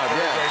 Great job.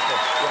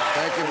 Yeah.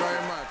 Thank you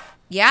very much.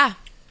 Yeah.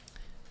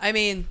 I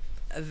mean...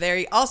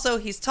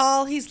 he's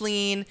tall, he's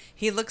lean,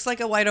 he looks like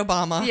a white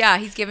Obama. Yeah,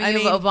 he's giving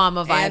you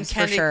Obama vibes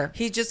for sure.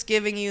 He's just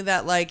giving you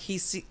that, like,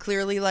 he's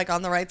clearly, like,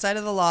 on the right side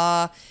of the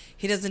law.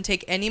 He doesn't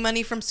take any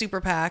money from super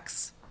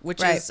PACs,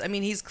 which is, I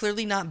mean, he's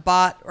clearly not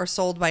bought or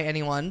sold by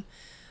anyone.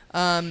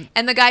 And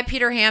the guy,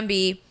 Peter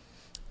Hamby,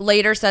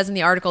 later says in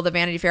the article, the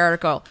Vanity Fair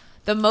article,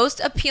 the most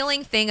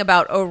appealing thing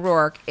about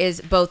O'Rourke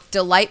is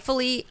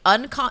delightfully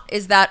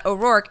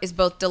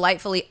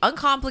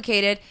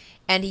uncomplicated,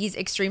 and he's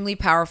extremely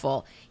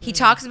powerful. He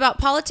talks about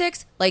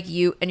politics like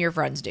you and your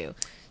friends do.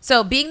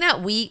 So being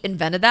that we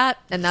invented that,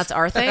 and that's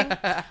our thing,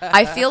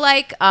 I feel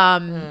like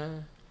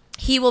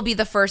he will be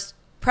the first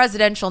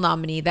presidential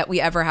nominee that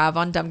we ever have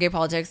on Dumb Gay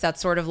Politics.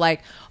 That's sort of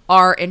like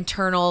our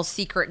internal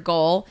secret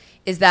goal,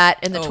 is that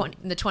in the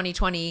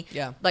 2020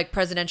 like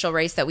presidential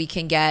race that we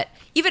can get,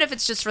 even if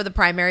it's just for the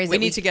primaries. We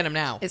need to get him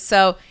now.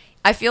 So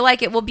I feel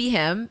like it will be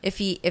him if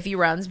he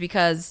runs,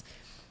 because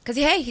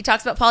hey, he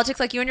talks about politics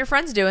like you and your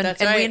friends do, and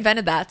we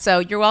invented that. So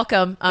you're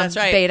welcome, That's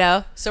right.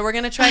 Beto. So we're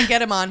going to try and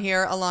get him on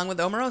here along with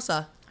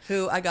Omarosa,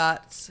 who I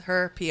got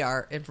her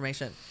PR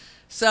information.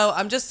 So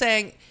I'm just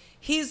saying,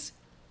 he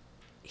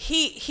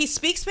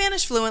speaks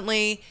Spanish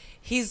fluently.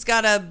 He's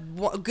got a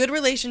good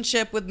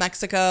relationship with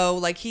Mexico.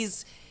 Like,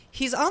 he's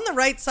on the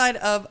right side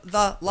of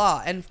the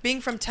law. And being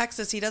from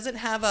Texas, he doesn't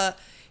have a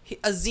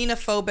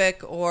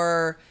xenophobic,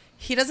 or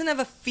he doesn't have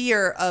a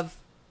fear of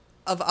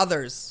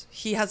others.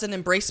 He has an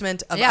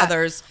embracement of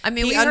others. I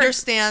mean, he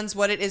understands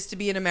what it is to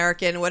be an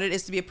American, what it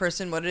is to be a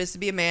person, what it is to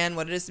be a man,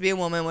 what it is to be a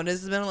woman, what it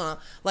is to be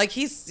like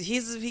he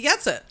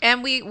gets it.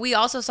 And we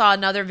also saw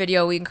another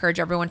video we encourage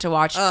everyone to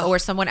watch where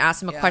someone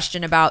asked him a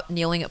question about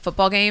kneeling at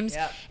football games,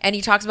 and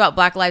he talks about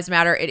Black Lives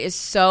Matter. It is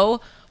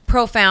so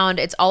profound.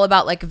 It's all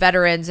about like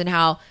veterans and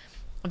how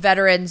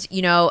veterans,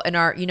 and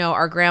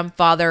our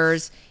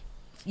grandfathers,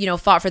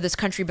 fought for this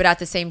country, but at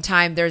the same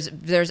time,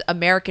 there's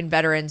American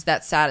veterans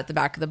that sat at the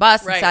back of the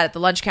bus and sat at the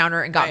lunch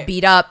counter and got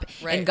beat up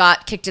and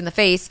got kicked in the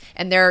face,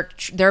 and they're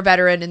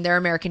veteran and they're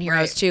American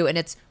heroes too. And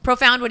it's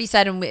profound what he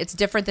said, and it's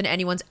different than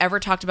anyone's ever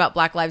talked about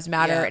Black Lives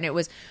Matter. And it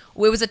was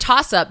a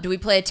toss up. Do we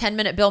play a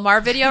 10-minute Bill Maher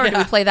video or do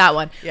we play that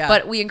one?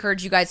 But we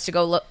encourage you guys to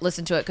go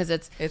listen to it, because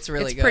it's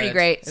really good. Pretty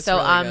great. It's so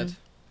really good.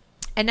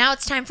 And now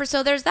it's time for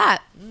So There's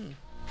That.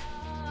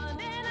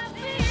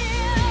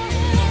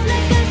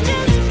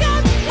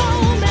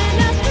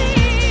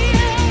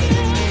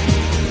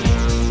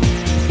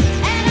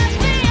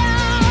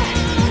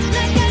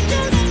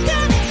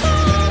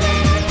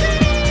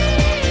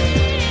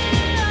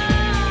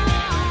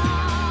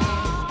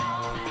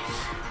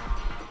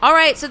 All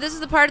right, so this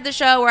is the part of the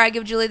show where I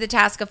give Julie the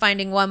task of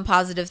finding one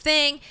positive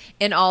thing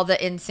in all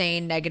the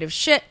insane negative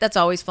shit that's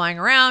always flying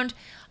around.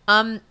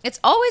 It's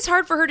always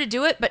hard for her to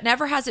do it, but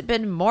never has it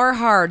been more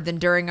hard than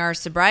during our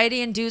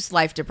sobriety-induced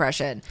life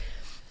depression.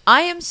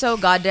 I am so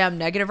goddamn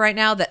negative right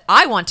now that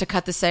I want to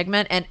cut the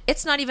segment, and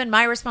it's not even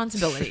my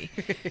responsibility.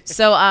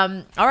 So,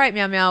 all right,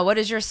 Meow Meow, what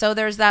is your So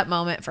There's That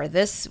moment for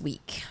this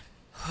week?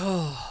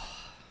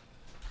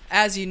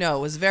 As you know,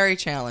 it was very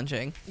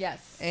challenging.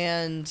 Yes.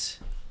 And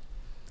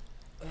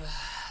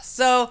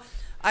so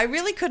I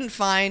really couldn't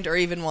find or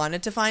even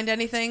wanted to find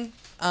anything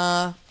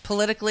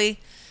politically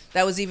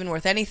that was even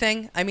worth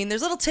anything. I mean,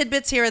 there's little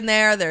tidbits here and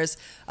there. There's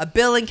a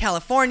bill in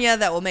California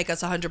that will make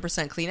us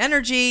 100% clean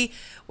energy,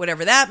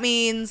 whatever that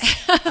means.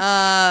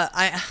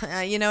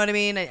 You know what I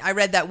mean? I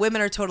read that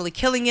women are totally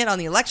killing it on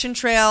the election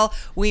trail.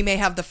 We may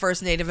have the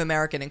first Native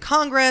American in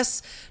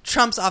Congress.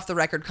 Trump's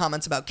off-the-record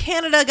comments about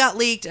Canada got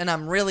leaked, and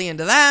I'm really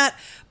into that.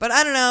 But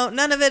I don't know.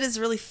 None of it is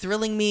really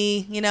thrilling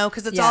me, you know,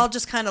 because it's all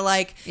just kind of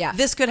like,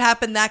 this could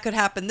happen, that could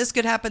happen, this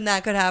could happen,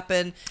 that could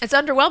happen. It's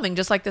underwhelming,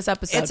 just like this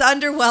episode. It's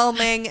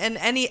underwhelming, and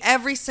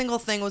every single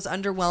thing was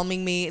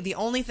underwhelming me. The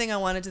only thing I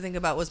wanted to think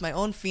about was my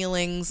own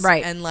feelings,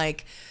 right? And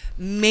like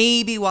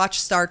maybe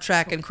watch Star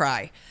Trek and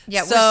cry.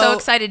 Yeah, we're so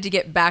excited to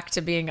get back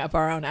to being up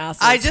our own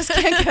asses. I just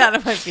can't get out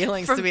of my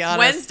feelings, to be honest.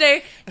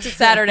 Wednesday to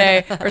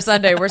Saturday or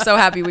Sunday, we're so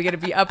happy we get to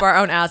be up our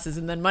own asses,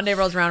 and then Monday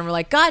rolls around and we're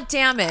like, God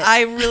damn it!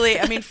 I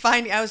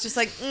was just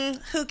like,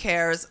 who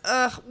cares?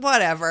 Ugh,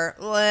 whatever.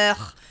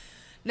 Ugh.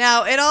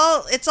 Now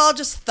it's all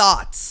just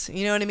thoughts,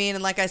 you know what I mean?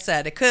 And like I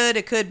said, it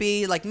could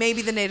be like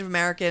maybe the Native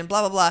American,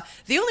 blah blah blah.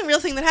 The only real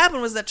thing that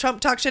happened was that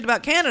Trump talked shit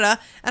about Canada,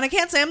 and I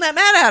can't say I'm that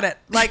mad at it.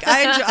 Like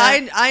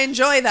I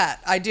enjoy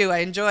that. I do.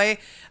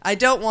 I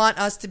don't want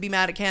us to be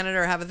mad at Canada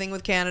or have a thing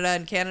with Canada,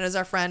 and Canada's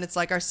our friend. It's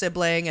like our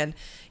sibling, and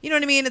you know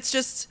what I mean? It's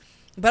just.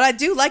 But I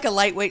do like a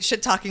lightweight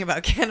shit talking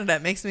about Canada.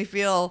 It makes me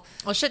feel.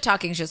 Well, shit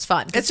talking is just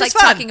fun. It's like just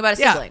fun. Talking about a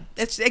sibling.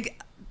 Yeah.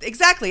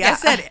 Exactly. Yeah. I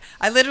said it.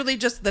 I literally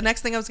just, the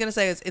next thing I was going to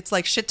say is it's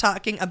like shit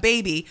talking a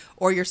baby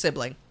or your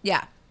sibling.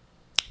 Yeah.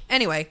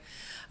 Anyway,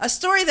 a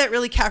story that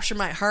really captured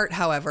my heart,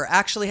 however,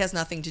 actually has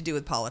nothing to do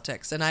with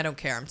politics, and I don't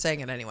care. I'm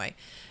saying it anyway.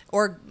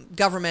 Or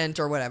government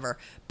or whatever.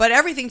 But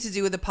everything to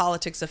do with the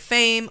politics of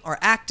fame or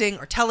acting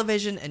or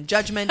television and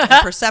judgment and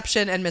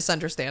perception and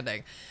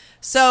misunderstanding.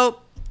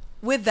 So,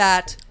 with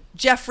that,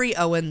 Jeffrey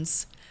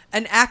Owens,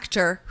 an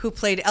actor who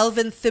played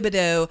Elvin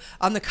Thibodeau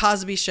on The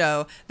Cosby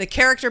Show, the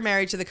character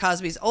married to the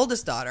Cosby's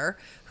oldest daughter,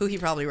 who he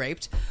probably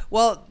raped.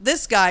 Well,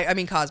 this guy,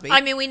 Cosby.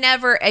 I mean, we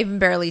never even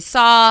barely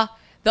saw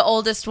the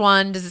oldest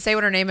one. Does it say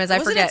what her name is? I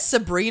Wasn't forget. It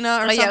Sabrina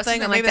or yeah,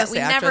 something? Or maybe like that's that. We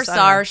the never actress.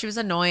 saw her. She was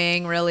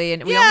annoying, really.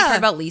 And we only cared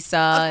about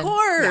Lisa.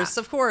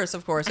 Of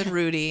course. And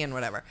Rudy and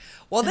whatever.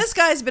 Well, this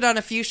guy's been on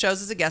a few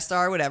shows as a guest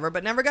star or whatever,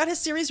 but never got his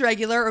series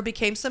regular or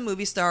became some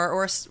movie star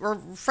or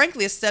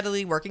frankly, a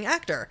steadily working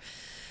actor.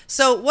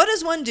 So what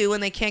does one do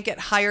when they can't get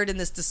hired in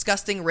this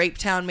disgusting rape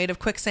town made of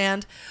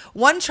quicksand?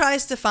 One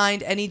tries to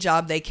find any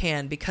job they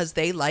can because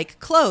they like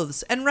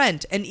clothes and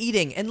rent and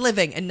eating and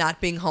living and not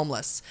being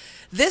homeless.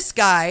 This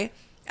guy,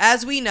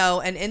 as we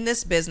know, and in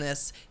this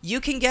business, you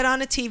can get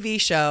on a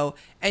TV show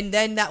and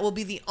then that will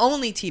be the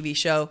only TV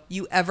show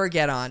you ever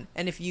get on.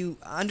 And if you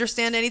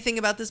understand anything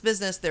about this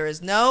business, there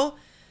is no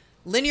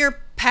linear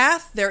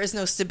path, there is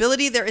no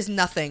stability, there is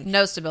nothing.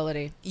 No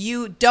stability.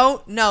 You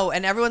don't know,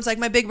 and everyone's like,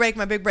 my big break,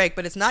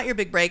 but it's not your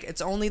big break,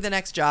 it's only the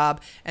next job,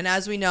 and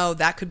as we know,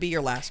 that could be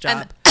your last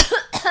job.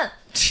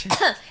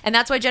 And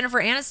that's why Jennifer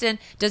Aniston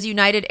does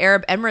United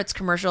Arab Emirates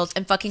commercials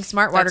and fucking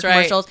Smart Water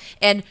commercials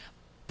and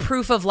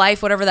Proof of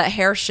Life, whatever that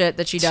hair shit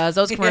that she does,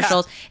 those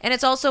commercials. And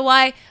it's also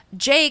why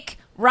Jake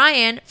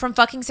Ryan from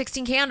fucking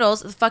 16 Candles,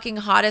 the fucking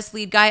hottest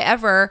lead guy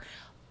ever,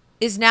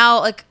 is now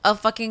like a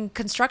fucking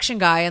construction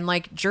guy in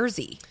like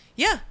Jersey.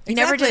 Yeah, exactly. He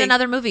never did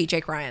another movie,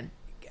 Jake Ryan.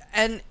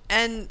 And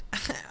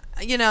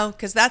you know,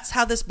 because that's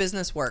how this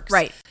business works.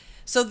 Right.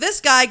 So this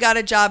guy got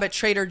a job at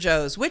Trader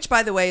Joe's, which,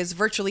 by the way, is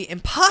virtually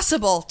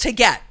impossible to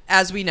get,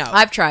 as we know.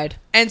 I've tried.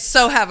 And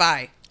so have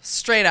I,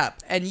 straight up.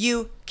 And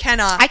you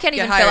cannot I can't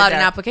even fill out an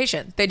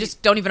application. They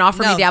just don't even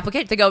offer me the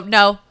application. They go,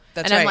 no.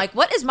 That's and I'm right. like,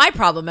 what is my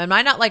problem? Am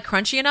I not like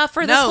crunchy enough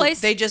for this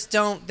place? No, they just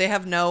don't. They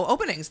have no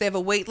openings. They have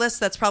a wait list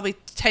that's probably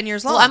 10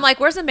 years long. Well, I'm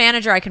like, where's a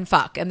manager I can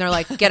fuck? And they're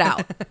like, get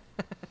out.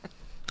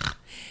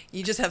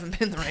 You just haven't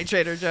been in the right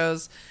Trader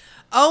Joe's.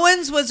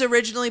 Owens was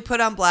originally put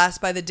on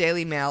blast by the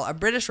Daily Mail, a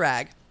British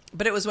rag.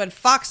 But it was when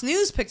Fox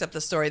News picked up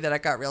the story that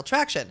it got real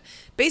traction.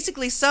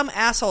 Basically, some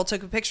asshole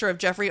took a picture of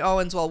Jeffrey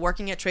Owens while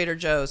working at Trader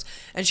Joe's,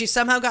 and she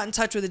somehow got in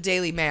touch with the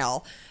Daily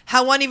Mail.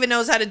 How one even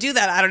knows how to do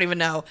that, I don't even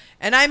know.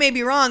 And I may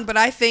be wrong, but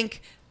I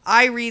think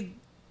I read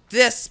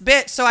this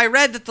bit. So I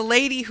read that the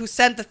lady who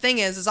sent the thing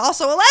is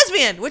also a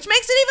lesbian, which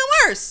makes it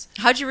even worse.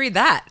 How'd you read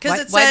that?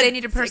 Why they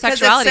need to put her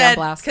sexuality on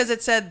blast? Because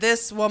it said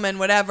this woman,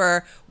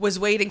 whatever, was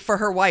waiting for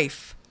her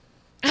wife.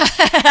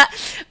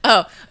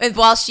 Oh, and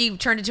while she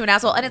turned into an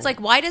asshole. And it's like,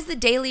 why does the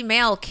Daily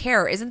Mail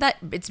care? Isn't that,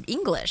 it's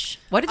English.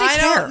 What do they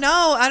care?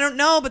 I don't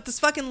know, but this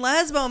fucking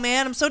lesbo,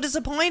 man, I'm so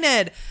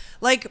disappointed.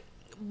 Like,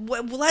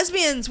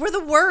 lesbians, we're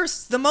the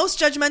worst, the most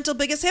judgmental,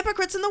 biggest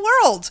hypocrites in the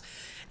world.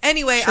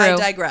 Anyway, True. I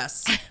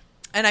digress.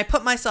 And I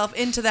put myself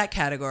into that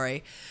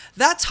category.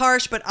 That's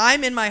harsh, but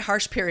I'm in my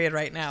harsh period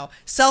right now.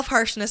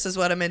 Self-harshness is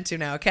what I'm into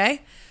now,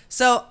 okay?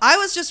 So I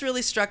was just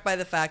really struck by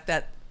the fact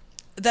that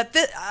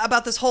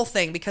about this whole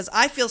thing, because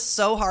I feel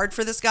so hard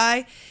for this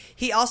guy.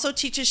 He also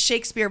teaches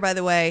Shakespeare, by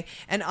the way,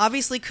 and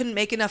obviously couldn't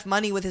make enough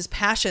money with his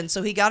passion,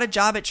 so he got a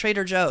job at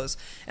Trader Joe's.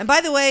 And by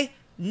the way,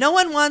 no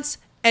one wants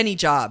any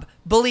job.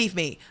 Believe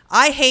me,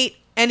 I hate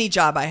any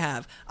job I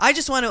have. I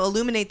just want to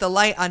illuminate the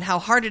light on how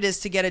hard it is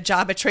to get a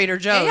job at Trader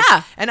Joe's.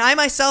 Yeah. And I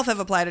myself have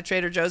applied at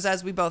Trader Joe's,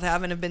 as we both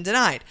have, and have been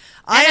denied.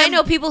 I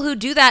know people who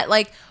do that,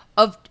 like,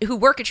 who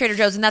work at Trader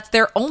Joe's, and that's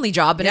their only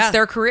job, and it's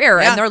their career,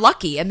 and they're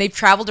lucky, and they've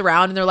traveled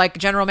around, and they're like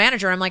general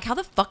manager. I'm like, how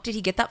the fuck did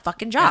he get that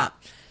fucking job?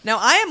 Yeah. Now,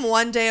 I am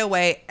one day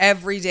away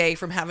every day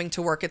from having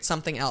to work at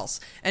something else.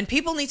 And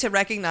people need to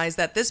recognize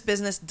that this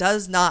business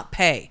does not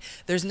pay.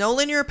 There's no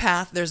linear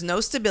path, there's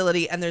no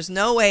stability, and there's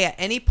no way at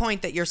any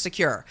point that you're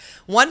secure.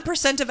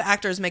 1% of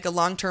actors make a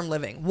long-term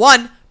living.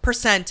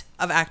 1%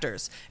 of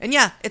actors. And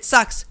yeah, it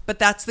sucks, but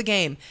that's the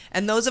game.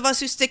 And those of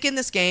us who stick in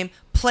this game,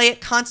 play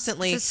it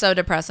constantly. This is so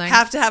depressing.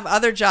 Have to have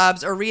other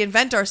jobs or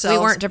reinvent ourselves.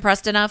 We weren't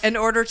depressed enough in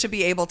order to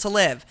be able to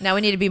live. Now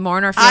we need to be more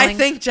in our feelings. I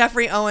think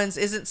Jeffrey Owens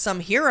isn't some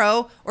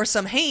hero or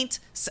some haint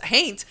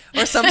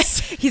or some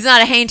he's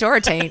not a haint or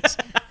a taint.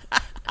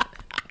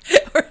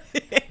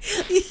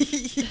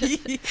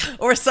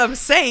 or some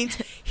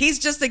saint. He's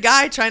just a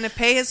guy trying to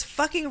pay his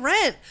fucking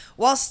rent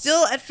while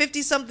still at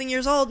 50-something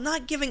years old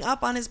not giving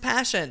up on his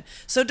passion.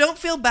 So don't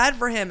feel bad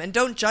for him and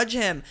don't judge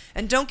him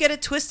and don't get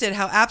it twisted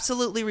how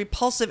absolutely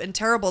repulsive and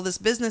terrible this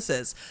business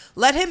is.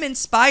 Let him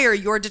inspire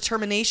your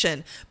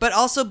determination, but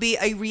also be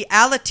a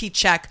reality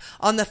check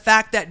on the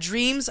fact that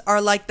dreams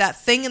are like that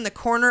thing in the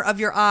corner of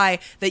your eye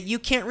that you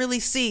can't really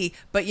see,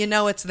 but you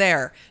know it's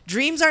there.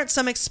 Dreams aren't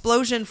some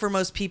explosion for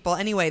most people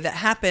anyway that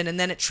happen and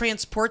then it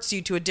transports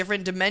you to a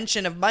different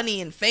dimension of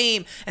money and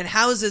fame and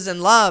houses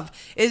and love.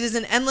 It is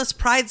an endless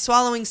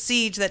pride-swallowing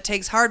siege that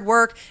takes hard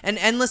work and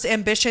endless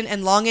ambition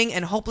and longing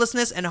and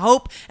hopelessness and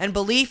hope and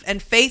belief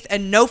and faith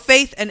and no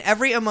faith and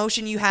every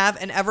emotion you have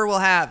and ever will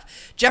have.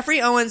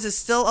 Jeffrey Owens is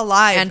still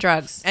alive. And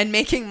drugs. And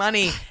making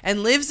money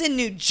and lives in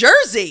New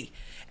Jersey.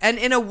 And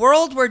in a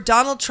world where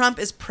Donald Trump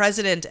is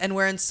president and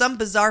we're in some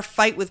bizarre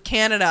fight with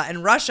Canada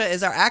and Russia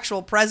is our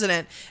actual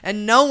president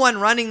and no one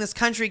running this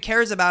country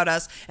cares about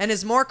us and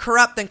is more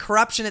corrupt than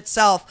corruption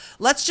itself,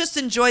 let's just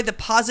enjoy the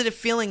positive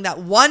feeling that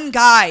one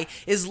guy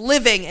is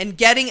living and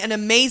getting an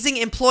amazing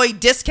employee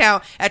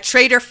discount at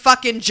Trader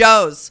fucking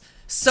Joe's.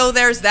 So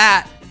there's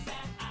that.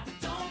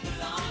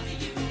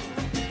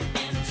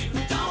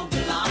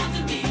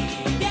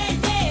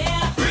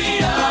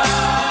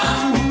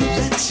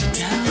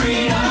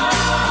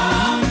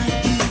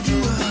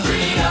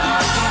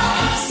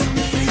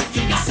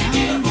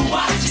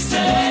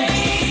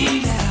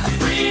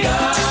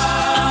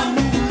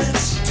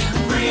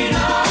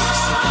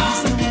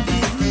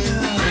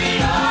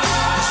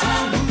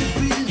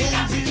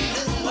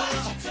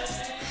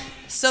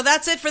 So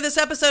that's it for this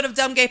episode of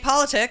Dumb Gay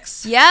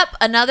Politics. Yep,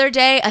 another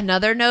day,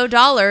 another no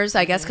dollars,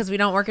 I guess, because we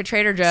don't work at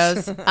Trader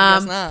Joe's.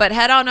 But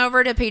head on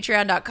over to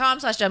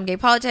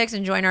patreon.com/dumbgaypolitics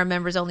and join our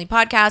members-only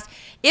podcast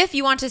if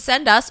you want to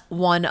send us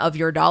one of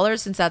your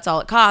dollars, since that's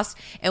all it costs.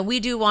 And we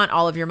do want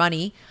all of your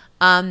money.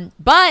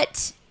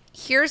 But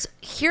here's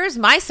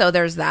my so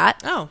there's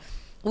that. Oh.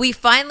 We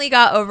finally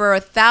got over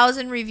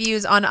 1,000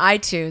 reviews on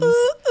iTunes.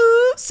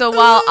 So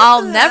while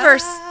I'll never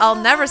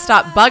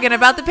stop bugging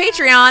about the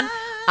Patreon,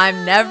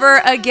 I'm never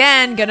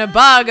again gonna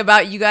bug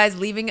about you guys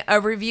leaving a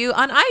review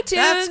on iTunes.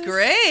 That's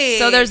great.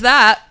 So there's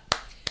that.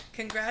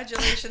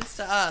 Congratulations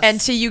to us.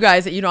 And to you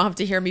guys that you don't have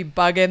to hear me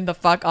bugging the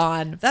fuck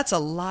on. That's a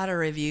lot of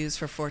reviews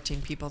for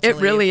 14 people to It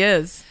leave. really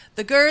is.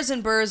 The Gurs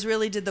and Burrs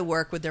really did the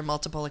work with their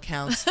multiple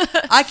accounts.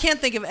 I can't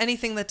think of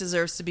anything that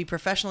deserves to be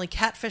professionally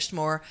catfished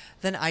more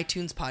than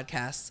iTunes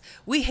podcasts.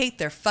 We hate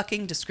their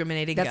fucking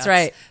discriminating That's guts.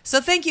 right. So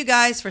thank you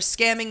guys for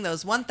scamming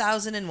those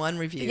 1,001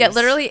 reviews. Yeah,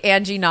 literally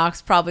Angie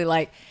Knox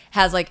probably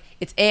has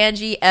it's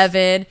Angie,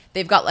 Evan.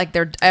 They've got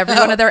every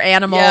one of their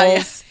animals.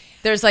 Yeah.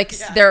 There's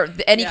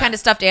any kind of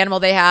stuffed animal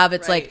they have.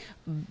 It's Right.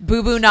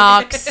 Boo Boo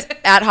Knox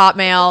at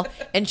Hotmail,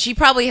 and she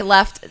probably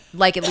left at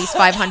least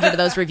 500 of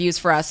those reviews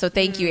for us. So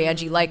thank you,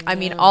 Angie.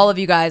 All of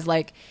you guys.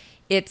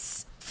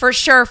 It's for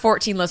sure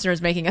 14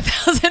 listeners making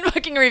 1,000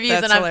 fucking reviews,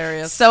 That's and I'm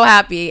hilarious. so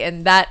happy.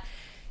 And that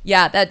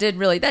did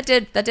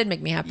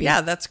make me happy. Yeah,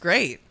 that's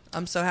great.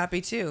 I'm so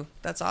happy too.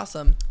 That's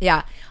awesome.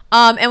 Yeah.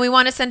 And we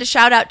want to send a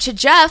shout out to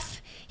Jeff.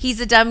 He's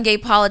a Dumb Gay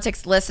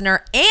Politics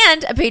listener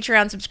and a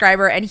Patreon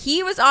subscriber, and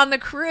he was on the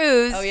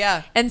cruise. Oh,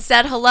 yeah. And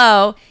said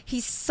hello.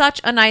 He's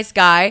such a nice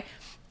guy.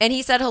 And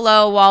he said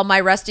hello while my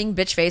resting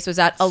bitch face was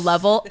at a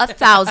level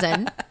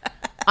 1,000.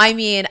 I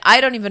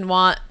don't even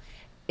want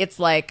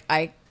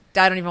I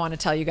don't even want to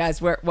tell you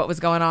guys what was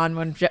going on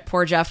when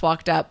poor Jeff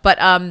walked up. But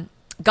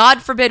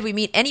God forbid we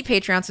meet any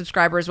Patreon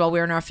subscribers while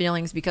we're in our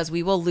feelings, because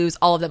we will lose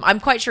all of them.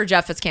 I'm quite sure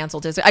Jeff has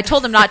canceled his. I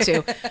told him not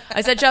to.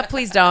 I said, Jeff,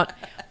 please don't.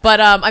 But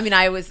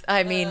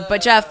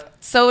but Jeff,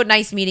 so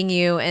nice meeting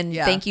you, and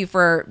thank you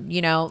for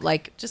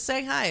just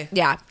saying hi.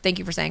 Yeah, thank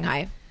you for saying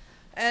hi.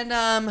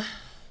 And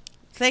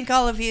thank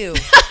all of you.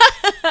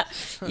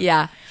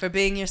 Yeah, for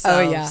being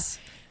yourselves.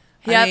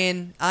 Oh yeah. I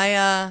mean,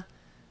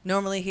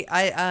 Normally,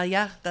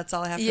 that's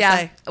all I have to Yeah.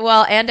 say.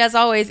 Well, and as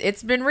always,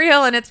 it's been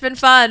real and it's been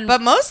fun.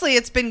 But mostly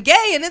it's been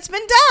gay and it's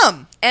been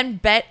dumb.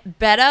 And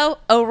Beto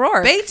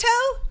O'Rourke.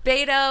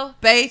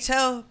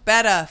 Beto?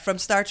 Beta from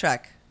Star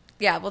Trek.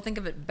 Yeah, we'll think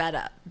of it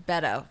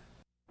Beto.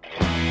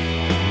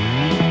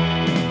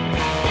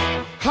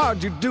 How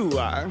do you do?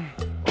 I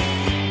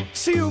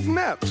see you've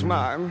met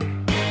my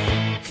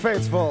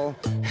faithful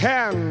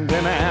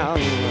handyman.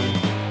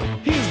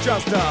 He's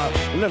just a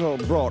little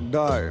brought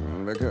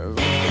down because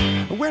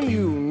when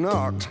you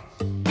knocked,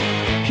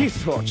 he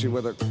thought you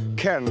were the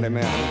candy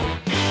man.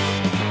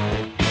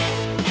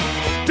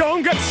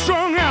 Don't get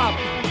strung up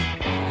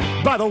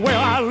by the way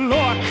I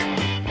look.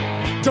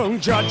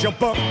 Don't judge a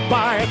book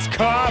by its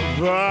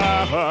cover.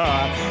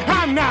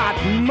 I'm not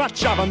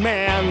much of a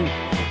man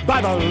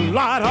by the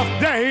light of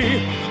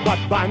day, but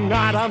by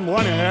night I'm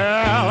one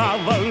hell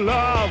of a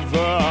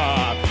lover.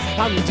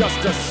 I'm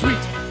just a sweet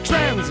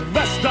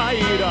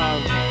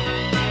transvestite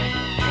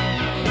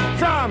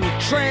from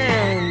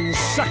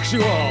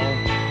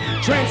transsexual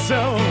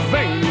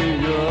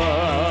Transylvania.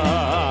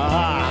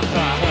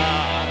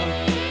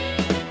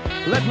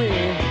 Let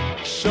me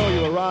show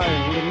you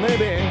around and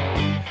maybe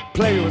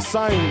play you a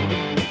sign.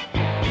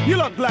 You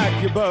look like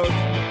you're both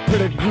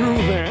pretty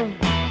groovy.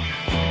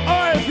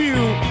 Or if you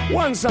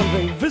want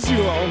something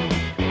visual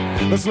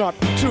that's not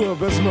too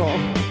abysmal,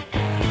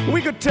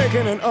 we could take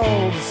in an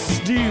old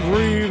Steve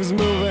Reeves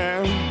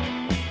movie.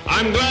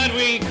 I'm glad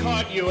we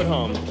caught you at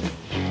home.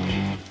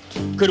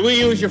 Could we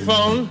use your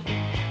phone?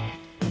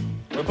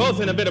 We're both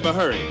in a bit of a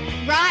hurry.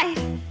 Right.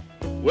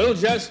 We'll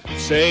just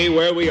say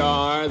where we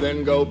are,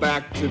 then go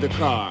back to the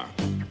car.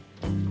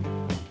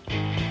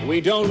 We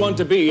don't want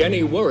to be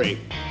any worry.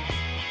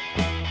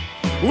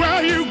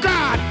 Well, you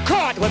got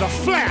caught with a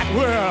flat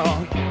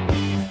world.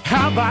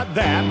 How about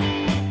that?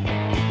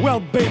 Well,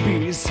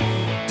 babies,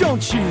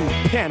 don't you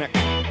panic.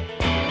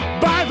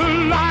 By the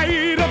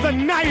light of the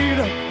night,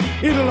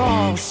 it'll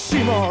all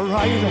seem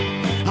alright.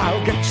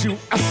 I'll get you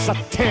a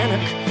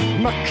satanic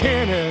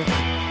mechanic.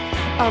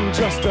 I'm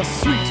just a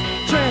sweet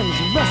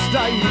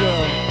transvestite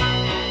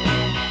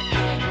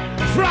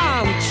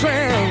from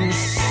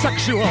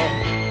transsexual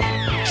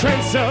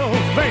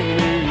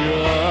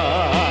Transylvania.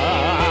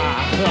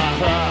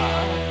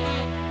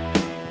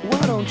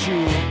 Why don't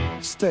you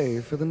stay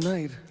for the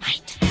night?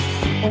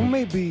 Or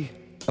maybe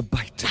a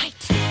bite.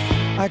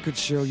 I could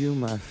show you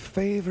my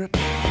favorite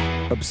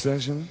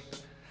obsession.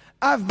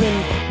 I've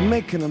been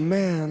making a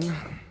man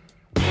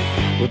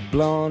with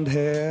blonde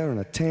hair and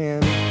a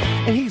tan,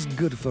 and he's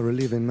good for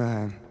relieving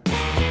my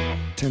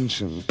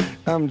tension.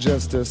 I'm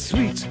just a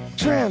sweet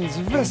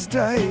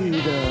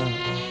transvestite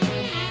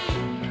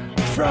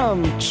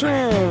from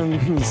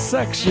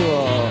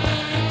transsexual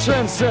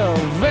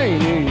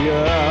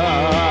Transylvania.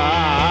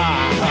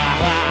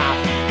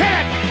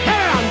 Hey,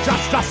 I'm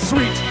just a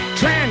sweet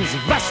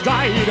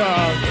transvestite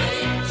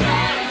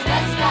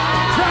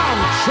from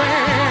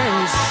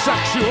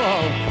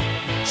transsexual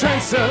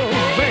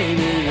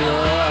Transylvania.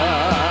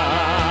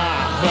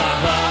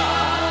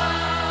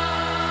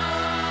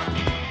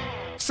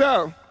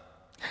 So,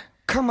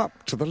 come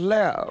up to the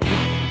lab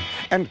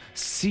and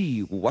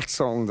see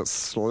what's on the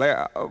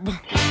slab.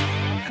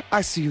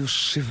 I see you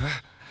shiver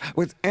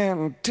with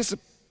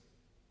anticipation.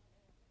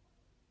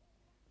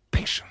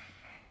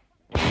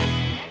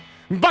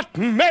 But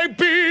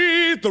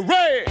maybe the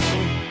rain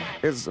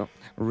is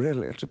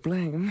really to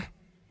blame.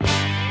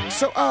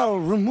 So I'll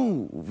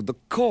remove the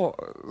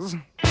cause.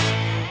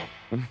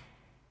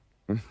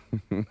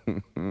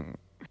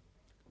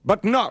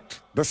 But not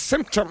the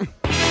symptom.